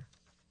it here.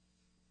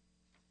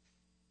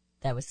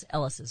 That was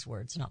Ellis's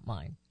words, not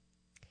mine.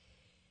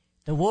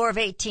 The War of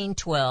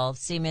 1812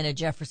 cemented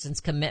Jefferson's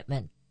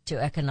commitment to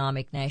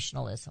economic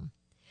nationalism.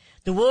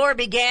 The war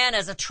began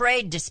as a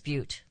trade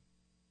dispute.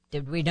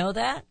 Did we know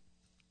that?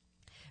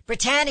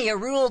 Britannia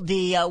ruled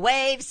the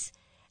waves,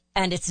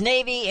 and its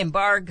navy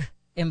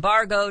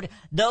embargoed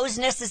those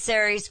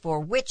necessaries for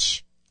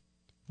which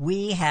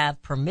we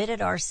have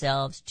permitted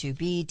ourselves to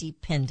be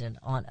dependent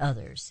on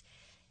others,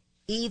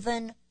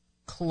 even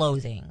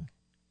clothing.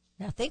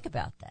 Now think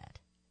about that.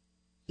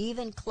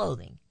 Even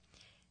clothing,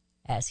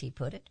 as he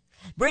put it.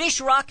 British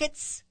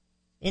rockets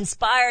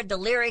inspired the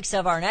lyrics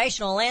of our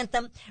national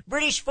anthem.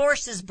 British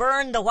forces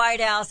burned the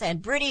White House,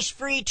 and British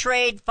free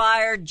trade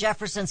fired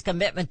Jefferson's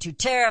commitment to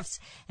tariffs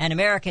and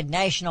American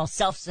national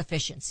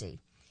self-sufficiency.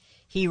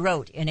 He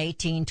wrote in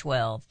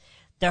 1812,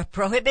 the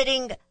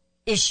prohibiting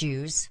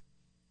issues,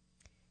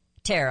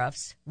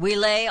 tariffs, we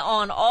lay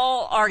on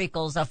all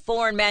articles of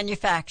foreign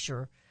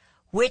manufacture,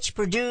 which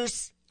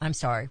prudence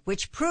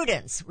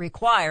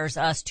requires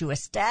us to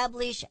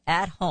establish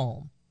at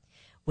home,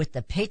 with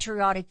the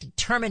patriotic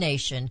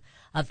determination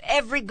of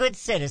every good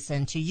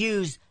citizen to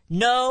use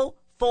no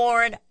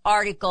foreign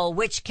article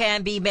which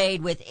can be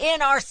made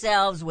within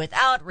ourselves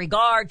without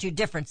regard to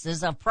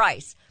differences of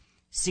price,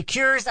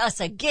 secures us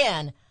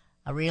again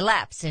a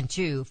relapse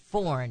into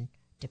foreign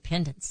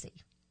dependency.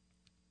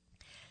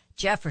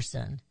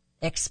 Jefferson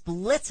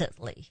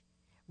explicitly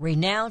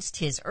renounced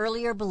his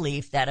earlier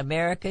belief that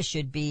America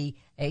should be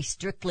a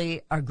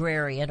strictly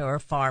agrarian or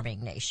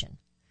farming nation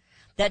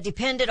that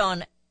depended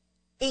on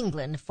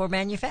England for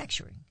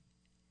manufacturing.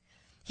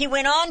 He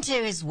went on to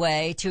his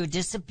way to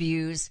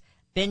disabuse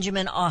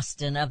Benjamin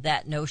Austin of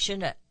that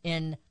notion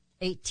in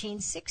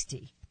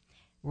 1860,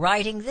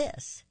 writing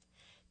this,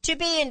 to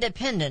be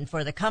independent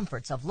for the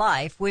comforts of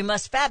life, we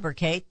must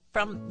fabricate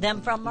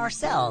them from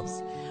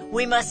ourselves.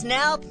 We must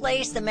now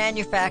place the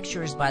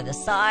manufacturers by the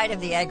side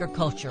of the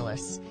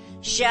agriculturalists.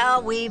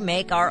 Shall we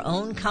make our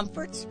own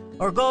comforts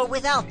or go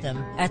without them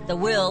at the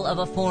will of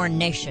a foreign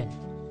nation?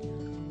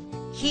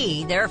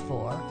 He,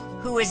 therefore,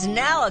 who is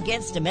now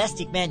against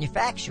domestic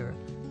manufacture,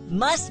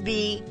 must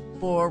be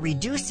for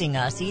reducing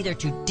us either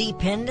to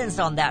dependence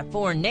on that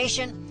foreign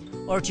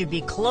nation or to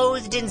be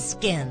clothed in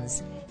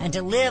skins and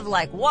to live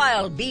like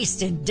wild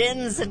beasts in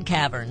dens and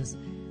caverns.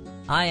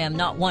 I am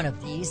not one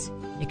of these.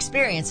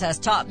 Experience has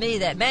taught me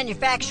that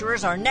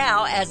manufacturers are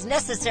now as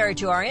necessary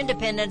to our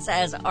independence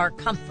as our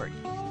comfort.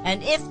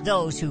 And if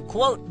those who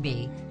quote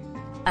me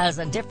as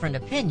a different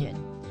opinion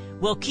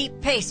will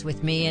keep pace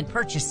with me in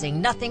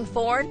purchasing nothing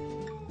foreign,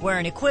 where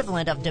an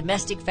equivalent of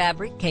domestic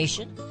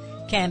fabrication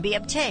can be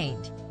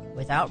obtained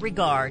without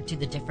regard to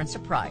the difference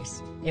of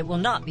price, it will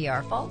not be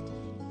our fault.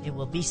 It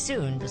will be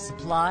soon the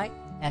supply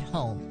at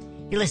home.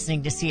 You're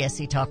listening to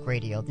CSC Talk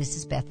Radio. This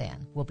is Beth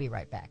Ann. We'll be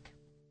right back.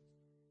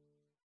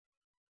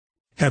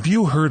 Have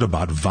you heard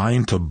about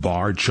Vine to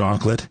Bar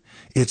chocolate?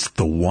 It's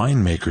the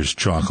winemaker's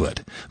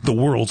chocolate, the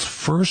world's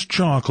first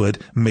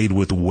chocolate made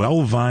with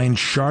well-vined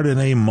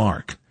Chardonnay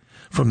marc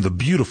from the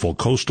beautiful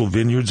coastal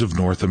vineyards of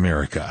North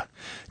America.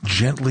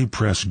 Gently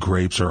pressed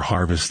grapes are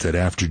harvested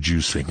after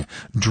juicing,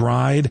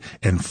 dried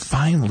and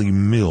finely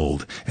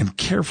milled and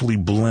carefully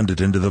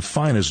blended into the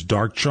finest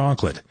dark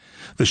chocolate.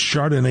 The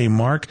Chardonnay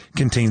marc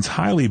contains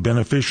highly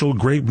beneficial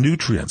grape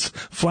nutrients,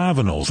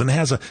 flavanols, and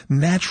has a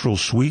natural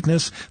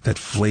sweetness that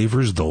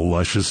flavors the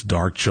luscious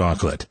dark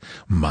chocolate.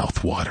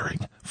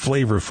 Mouth-watering,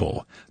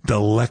 flavorful,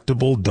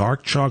 delectable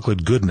dark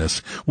chocolate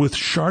goodness with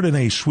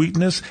Chardonnay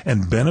sweetness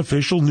and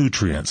beneficial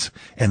nutrients.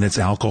 And it's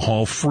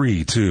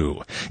alcohol-free,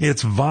 too.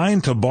 It's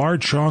Vine to Bar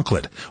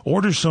chocolate.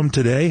 Order some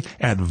today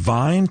at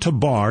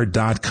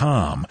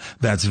vinetobar.com.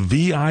 That's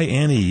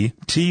VINETOBAR.com.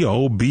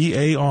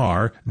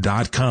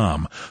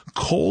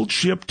 cold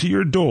shipped to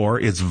your door,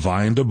 it's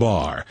Vine to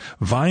Bar.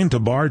 Vine to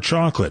Bar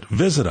chocolate.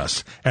 Visit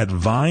us at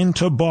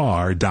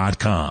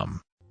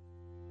vinetobar.com.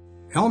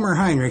 Elmer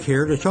Heinrich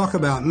here to talk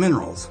about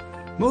minerals.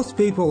 Most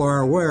people are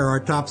aware our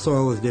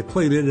topsoil is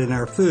depleted and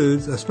our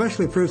foods,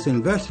 especially fruits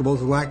and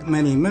vegetables, lack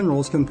many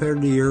minerals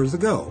compared to years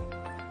ago.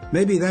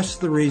 Maybe that's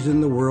the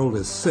reason the world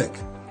is sick.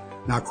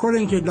 Now,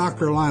 according to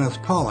Dr. Linus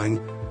Pauling,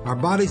 our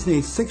bodies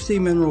need 60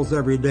 minerals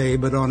every day,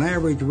 but on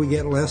average we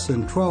get less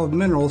than 12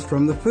 minerals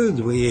from the foods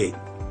we eat.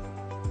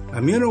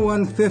 Immuno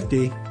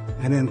 150,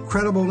 an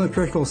incredible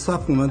nutritional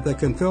supplement that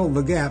can fill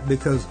the gap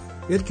because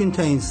it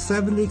contains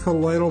 70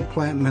 colloidal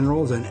plant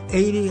minerals and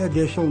 80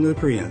 additional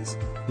nutrients,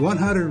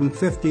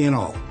 150 in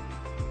all.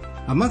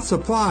 A month's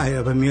supply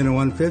of Immuno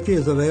 150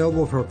 is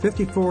available for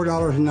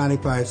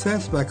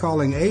 $54.95 by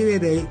calling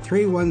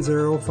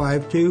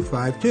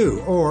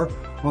 888-310-5252 or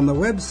on the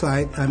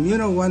website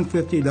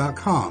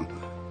immuno150.com.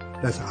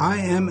 That's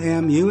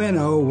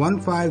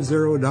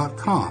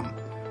IMMUNO150.com.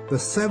 The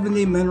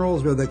 70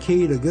 minerals are the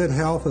key to good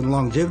health and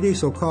longevity,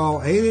 so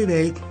call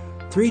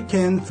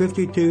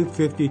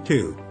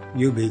 888-310-5252.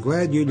 You'll be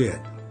glad you did.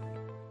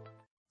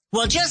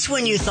 Well, just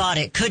when you thought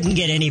it couldn't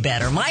get any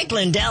better, Mike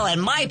Lindell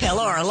and MyPillow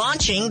are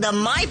launching the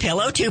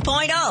MyPillow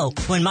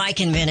 2.0. When Mike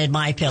invented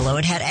MyPillow,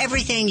 it had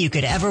everything you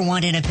could ever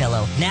want in a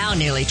pillow. Now,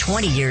 nearly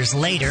 20 years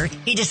later,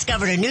 he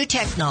discovered a new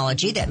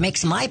technology that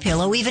makes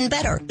MyPillow even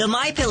better. The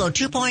MyPillow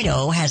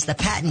 2.0 has the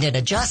patented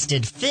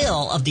adjusted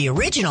fill of the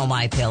original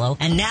MyPillow,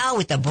 and now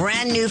with the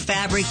brand new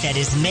fabric that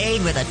is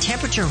made with a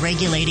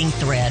temperature-regulating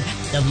thread,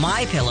 the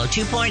MyPillow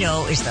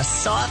 2.0 is the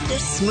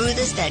softest,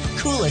 smoothest, and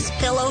coolest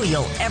pillow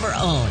you'll ever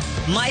own.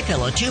 MyPillow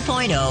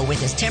 2.0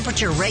 with its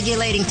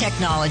temperature-regulating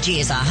technology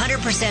is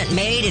 100%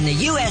 made in the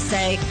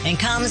USA and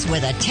comes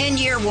with a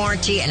 10-year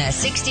warranty and a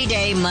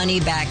 60-day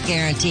money-back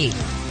guarantee.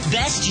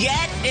 Best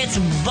yet, it's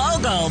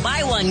BOGO.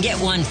 Buy one, get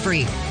one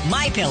free.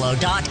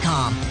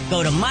 MyPillow.com.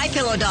 Go to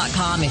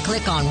MyPillow.com and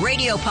click on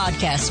Radio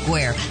Podcast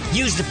Square.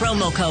 Use the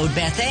promo code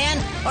Beth Ann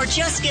or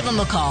just give them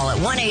a call at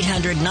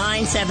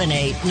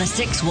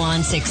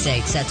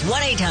 1-800-978-6168. That's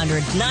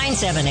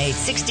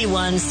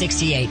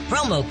 1-800-978-6168.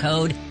 Promo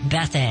code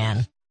Beth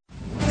Ann.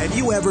 Have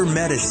you ever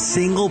met a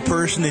single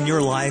person in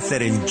your life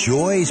that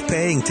enjoys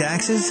paying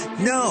taxes?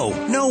 No,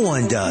 no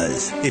one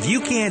does. If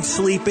you can't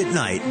sleep at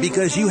night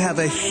because you have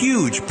a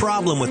huge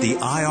problem with the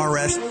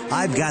IRS,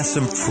 I've got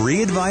some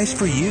free advice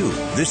for you.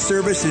 This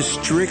service is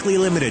strictly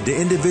limited to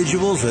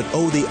individuals that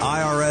owe the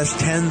IRS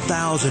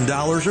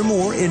 $10,000 or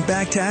more in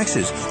back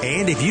taxes.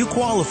 And if you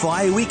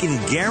qualify, we can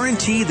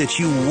guarantee that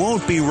you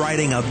won't be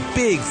writing a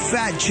big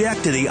fat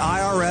check to the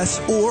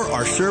IRS or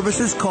our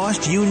services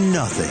cost you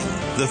nothing.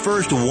 The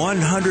first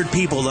 100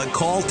 people that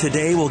call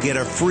today will get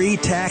a free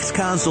tax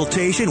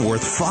consultation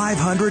worth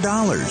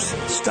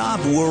 $500. Stop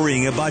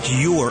worrying about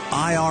your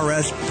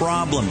IRS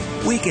problem.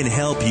 We can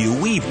help you,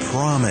 we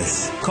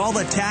promise. Call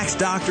the tax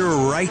doctor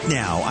right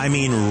now. I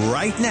mean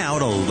right now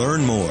to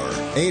learn more.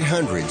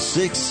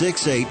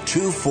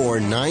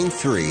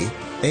 800-668-2493.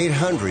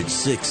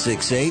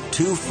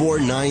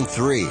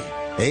 800-668-2493.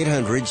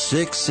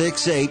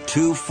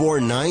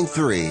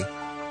 800-668-2493.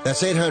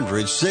 That's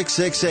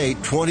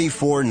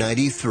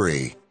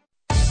 800-668-2493.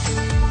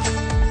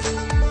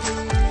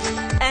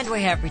 And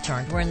we have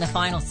returned. We're in the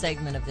final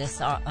segment of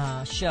this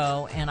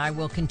show, and I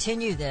will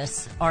continue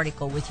this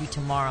article with you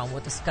tomorrow.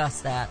 We'll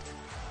discuss that.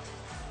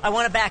 I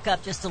want to back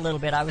up just a little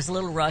bit. I was a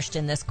little rushed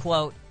in this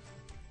quote,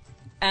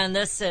 and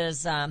this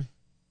is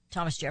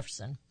Thomas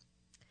Jefferson.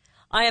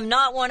 I am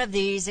not one of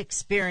these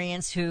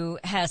experienced who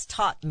has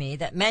taught me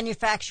that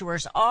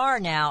manufacturers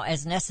are now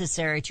as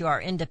necessary to our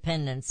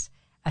independence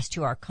as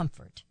to our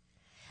comfort.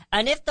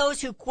 And if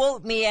those who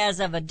quote me as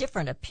of a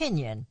different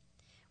opinion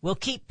will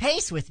keep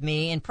pace with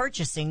me in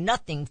purchasing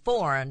nothing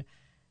foreign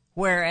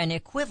where an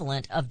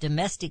equivalent of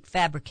domestic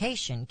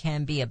fabrication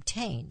can be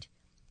obtained,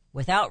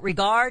 without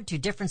regard to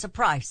difference of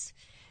price,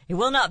 it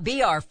will not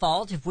be our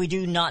fault if we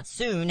do not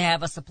soon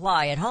have a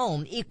supply at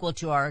home equal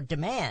to our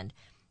demand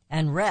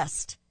and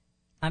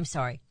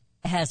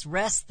has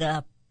wrest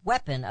the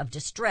weapon of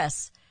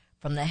distress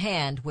from the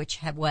hand which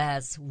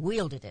has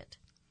wielded it.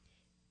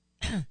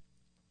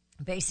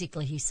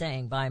 Basically, he's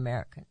saying, buy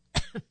American.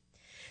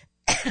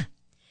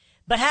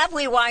 But have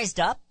we wised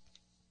up?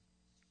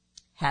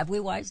 Have we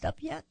wised up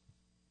yet?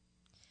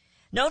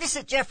 Notice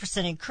that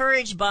Jefferson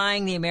encouraged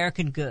buying the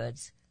American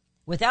goods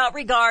without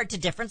regard to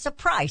difference of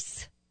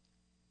price.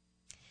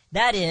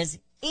 That is,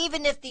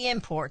 even if the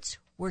imports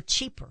were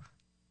cheaper.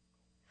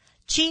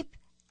 Cheap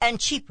and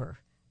cheaper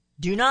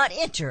do not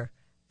enter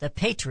the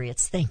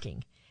patriot's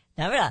thinking.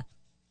 Now, I'm going to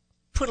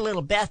put a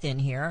little Beth in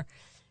here.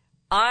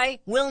 I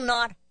will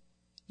not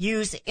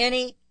use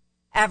any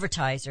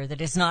advertiser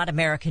that is not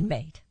American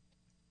made.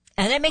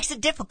 And that makes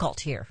it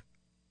difficult here.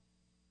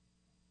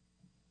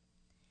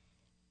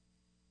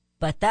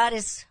 But that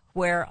is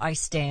where I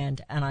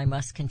stand, and I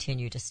must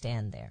continue to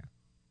stand there.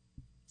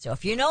 So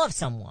if you know of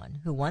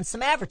someone who wants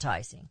some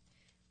advertising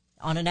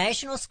on a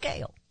national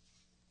scale,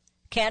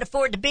 can't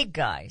afford the big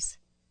guys,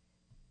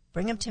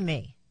 bring them to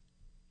me.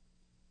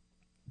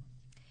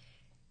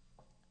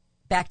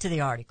 Back to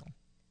the article.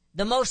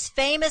 The most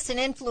famous and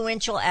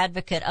influential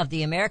advocate of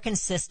the American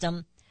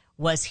system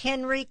was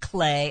Henry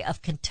Clay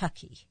of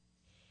Kentucky.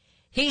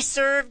 He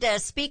served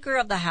as Speaker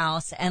of the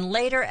House and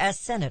later as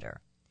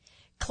Senator.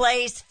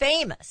 Clay's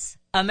famous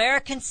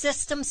American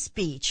System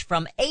speech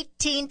from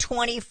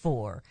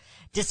 1824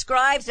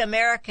 describes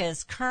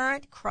America's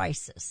current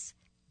crisis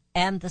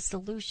and the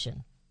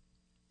solution.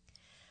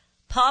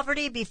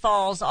 Poverty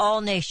befalls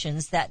all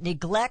nations that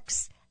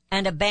neglects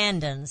and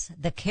abandons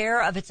the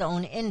care of its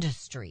own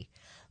industry,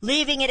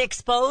 leaving it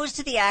exposed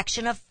to the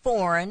action of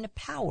foreign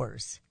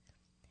powers.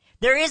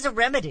 There is a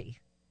remedy,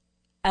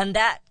 and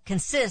that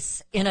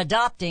consists in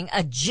adopting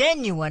a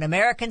genuine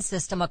American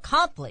system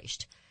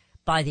accomplished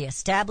by the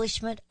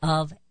establishment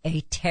of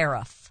a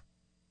tariff,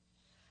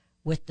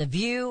 with the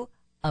view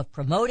of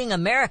promoting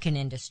American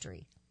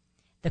industry.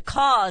 The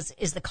cause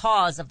is the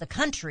cause of the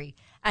country,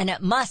 and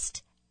it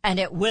must and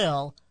it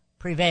will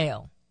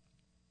prevail.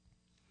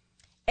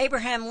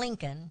 Abraham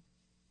Lincoln,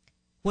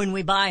 when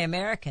we buy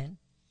American,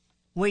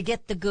 we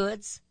get the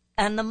goods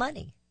and the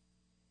money.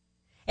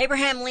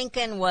 Abraham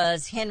Lincoln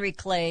was Henry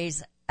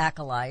Clay's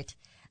acolyte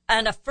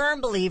and a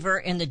firm believer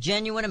in the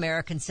genuine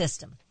American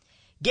system.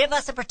 Give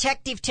us a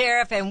protective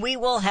tariff and we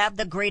will have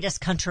the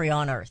greatest country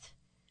on earth,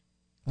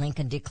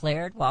 Lincoln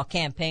declared while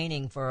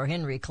campaigning for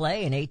Henry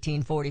Clay in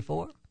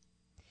 1844.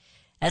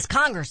 As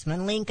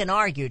congressman, Lincoln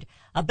argued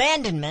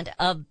abandonment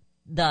of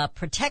the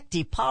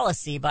protective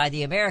policy by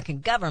the American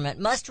government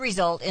must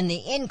result in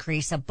the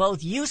increase of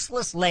both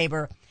useless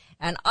labor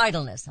and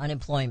idleness,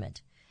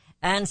 unemployment,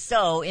 and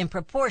so in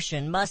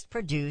proportion must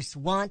produce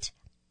want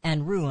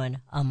and ruin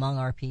among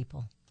our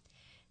people.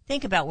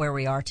 Think about where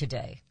we are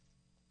today.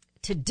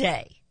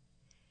 Today,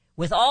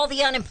 with all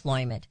the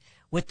unemployment,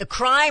 with the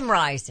crime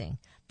rising,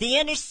 the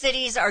inner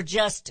cities are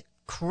just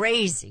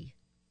crazy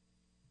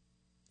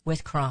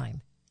with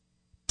crime.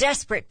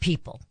 Desperate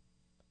people,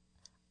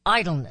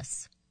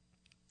 idleness.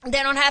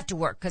 They don't have to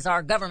work because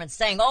our government's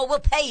saying, oh, we'll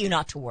pay you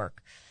not to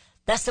work.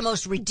 That's the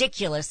most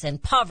ridiculous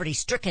and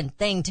poverty-stricken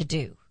thing to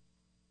do.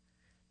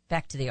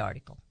 Back to the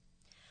article.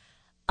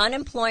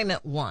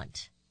 Unemployment,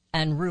 want,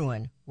 and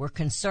ruin were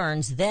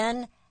concerns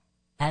then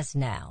as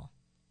now.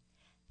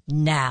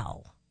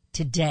 Now,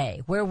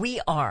 today, where we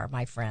are,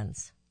 my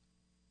friends.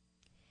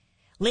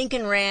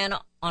 Lincoln ran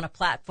on a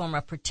platform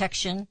of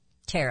protection,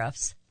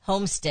 tariffs,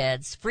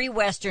 homesteads, free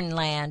western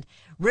land,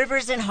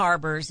 rivers and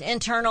harbors,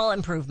 internal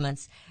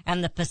improvements,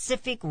 and the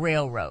Pacific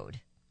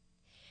Railroad.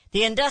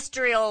 The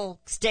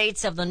industrial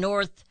states of the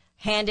North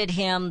handed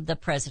him the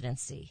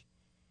presidency.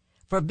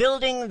 For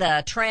building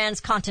the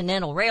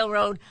Transcontinental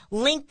Railroad,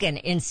 Lincoln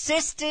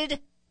insisted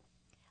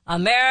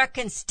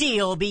American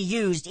steel be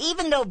used,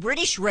 even though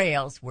British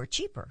rails were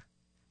cheaper.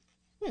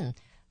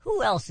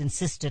 Who else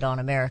insisted on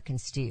American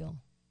steel?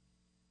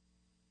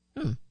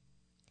 A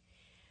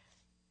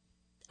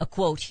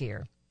quote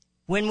here.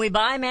 When we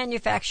buy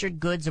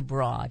manufactured goods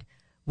abroad,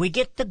 we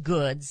get the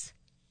goods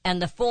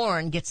and the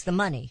foreign gets the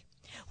money.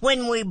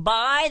 When we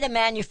buy the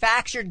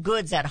manufactured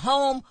goods at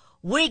home,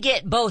 we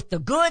get both the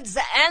goods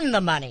and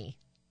the money,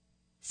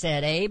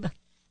 said Abe.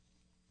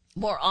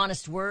 More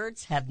honest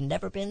words have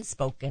never been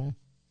spoken,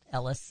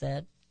 Ellis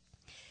said.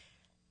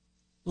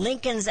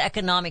 Lincoln's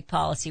economic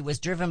policy was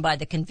driven by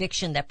the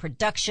conviction that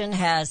production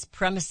has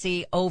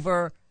primacy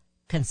over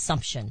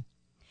consumption.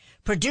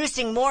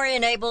 Producing more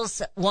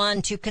enables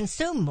one to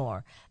consume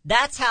more.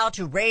 That's how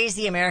to raise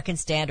the American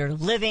standard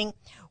of living.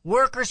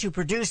 Workers who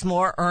produce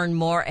more earn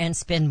more and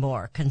spend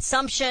more.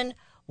 Consumption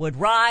would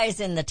rise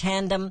in the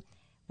tandem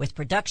with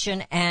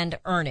production and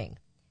earning.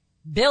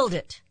 Build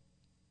it,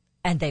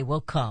 and they will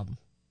come.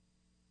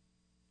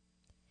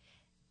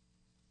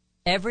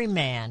 Every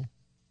man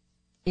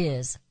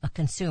is a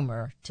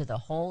consumer to the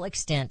whole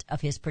extent of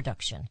his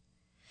production.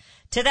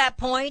 To that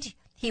point,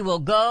 he will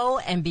go,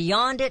 and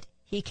beyond it,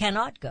 he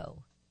cannot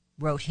go,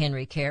 wrote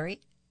Henry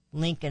Carey,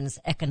 Lincoln's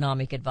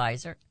economic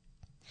advisor.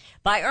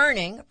 By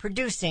earning,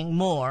 producing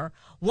more,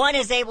 one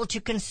is able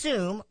to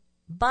consume,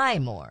 buy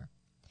more.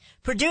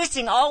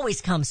 Producing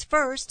always comes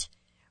first.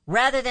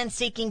 Rather than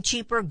seeking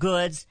cheaper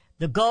goods,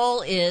 the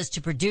goal is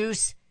to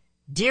produce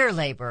dear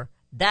labor,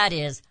 that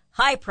is,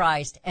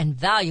 high-priced and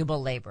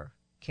valuable labor,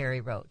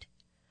 Carey wrote.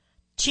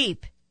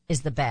 Cheap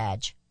is the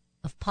badge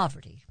of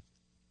poverty.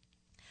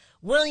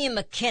 William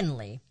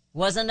McKinley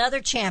was another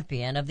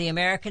champion of the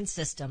American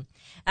system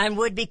and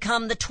would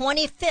become the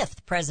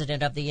 25th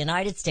President of the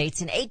United States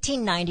in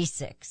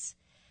 1896.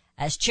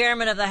 As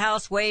chairman of the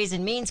House Ways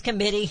and Means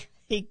Committee,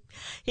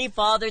 he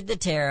fathered the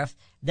tariff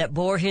that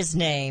bore his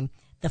name,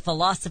 the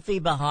philosophy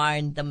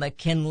behind the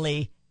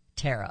McKinley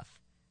tariff.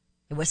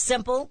 It was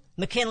simple.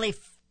 McKinley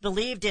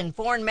believed in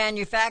foreign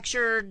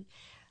manufactured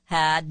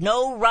had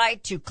no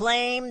right to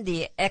claim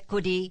the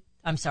equality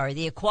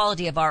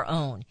of our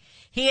own.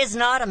 He is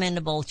not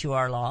amenable to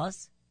our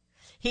laws.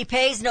 He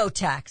pays no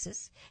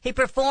taxes. He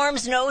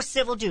performs no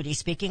civil duty,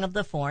 speaking of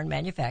the foreign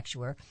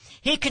manufacturer.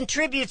 He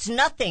contributes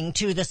nothing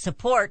to the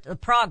support, the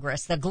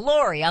progress, the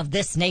glory of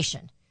this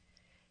nation.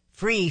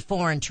 Free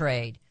foreign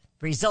trade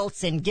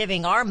results in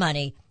giving our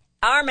money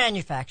our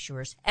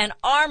manufacturers, and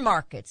our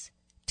markets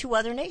to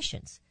other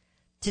nations,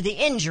 to the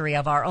injury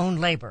of our own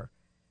labor,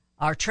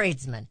 our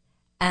tradesmen,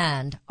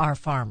 and our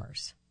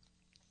farmers.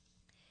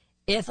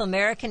 If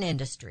American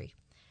industry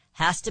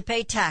has to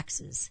pay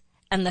taxes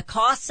and the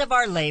costs of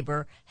our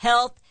labor,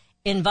 health,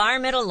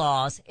 environmental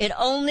laws, it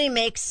only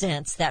makes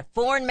sense that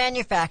foreign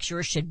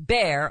manufacturers should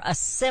bear a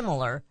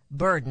similar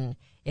burden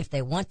if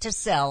they want to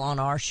sell on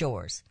our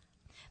shores.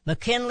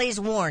 McKinley's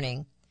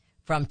warning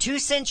from 2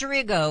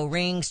 centuries ago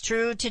rings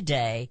true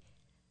today.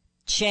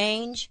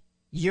 Change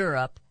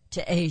Europe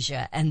to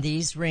Asia, and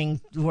these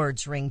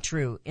words ring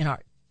true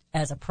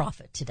as a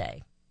prophet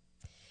today.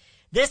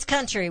 This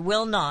country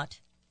will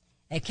not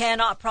and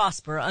cannot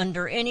prosper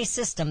under any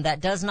system that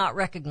does not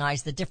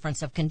recognize the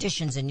difference of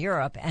conditions in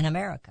Europe and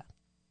America.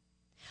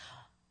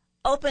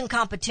 Open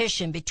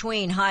competition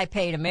between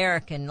high-paid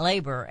American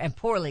labor and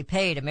poorly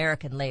paid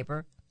American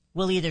labor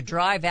will either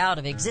drive out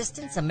of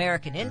existence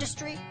American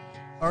industry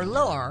or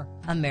lower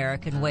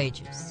American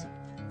wages.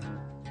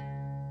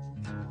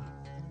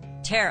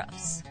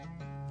 Tariffs,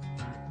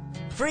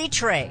 free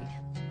trade,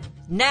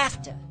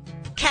 NAFTA,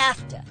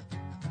 CAFTA,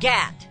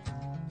 GATT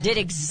did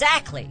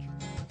exactly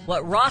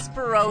what Ross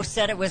Perot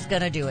said it was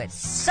going to do. It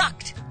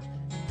sucked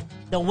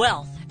the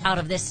wealth out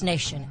of this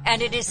nation,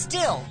 and it is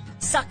still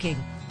sucking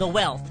the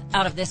wealth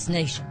out of this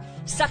nation,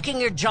 sucking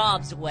your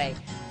jobs away.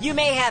 You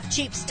may have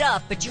cheap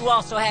stuff, but you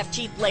also have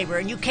cheap labor,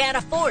 and you can't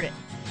afford it.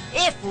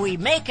 If we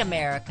make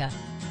America,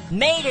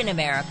 made in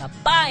America,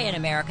 buy in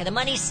America, the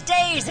money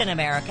stays in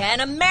America,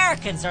 and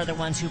Americans are the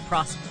ones who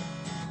prosper.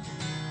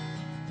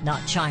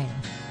 Not China,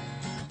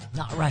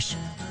 not Russia,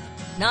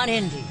 not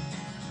India,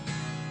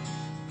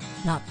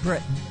 not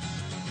Britain.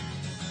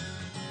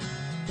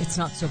 It's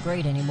not so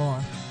great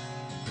anymore.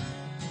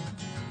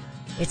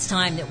 It's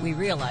time that we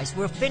realize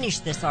we'll finish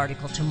this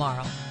article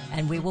tomorrow,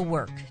 and we will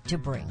work to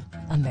bring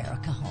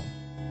America home.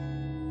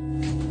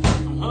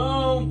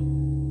 Home.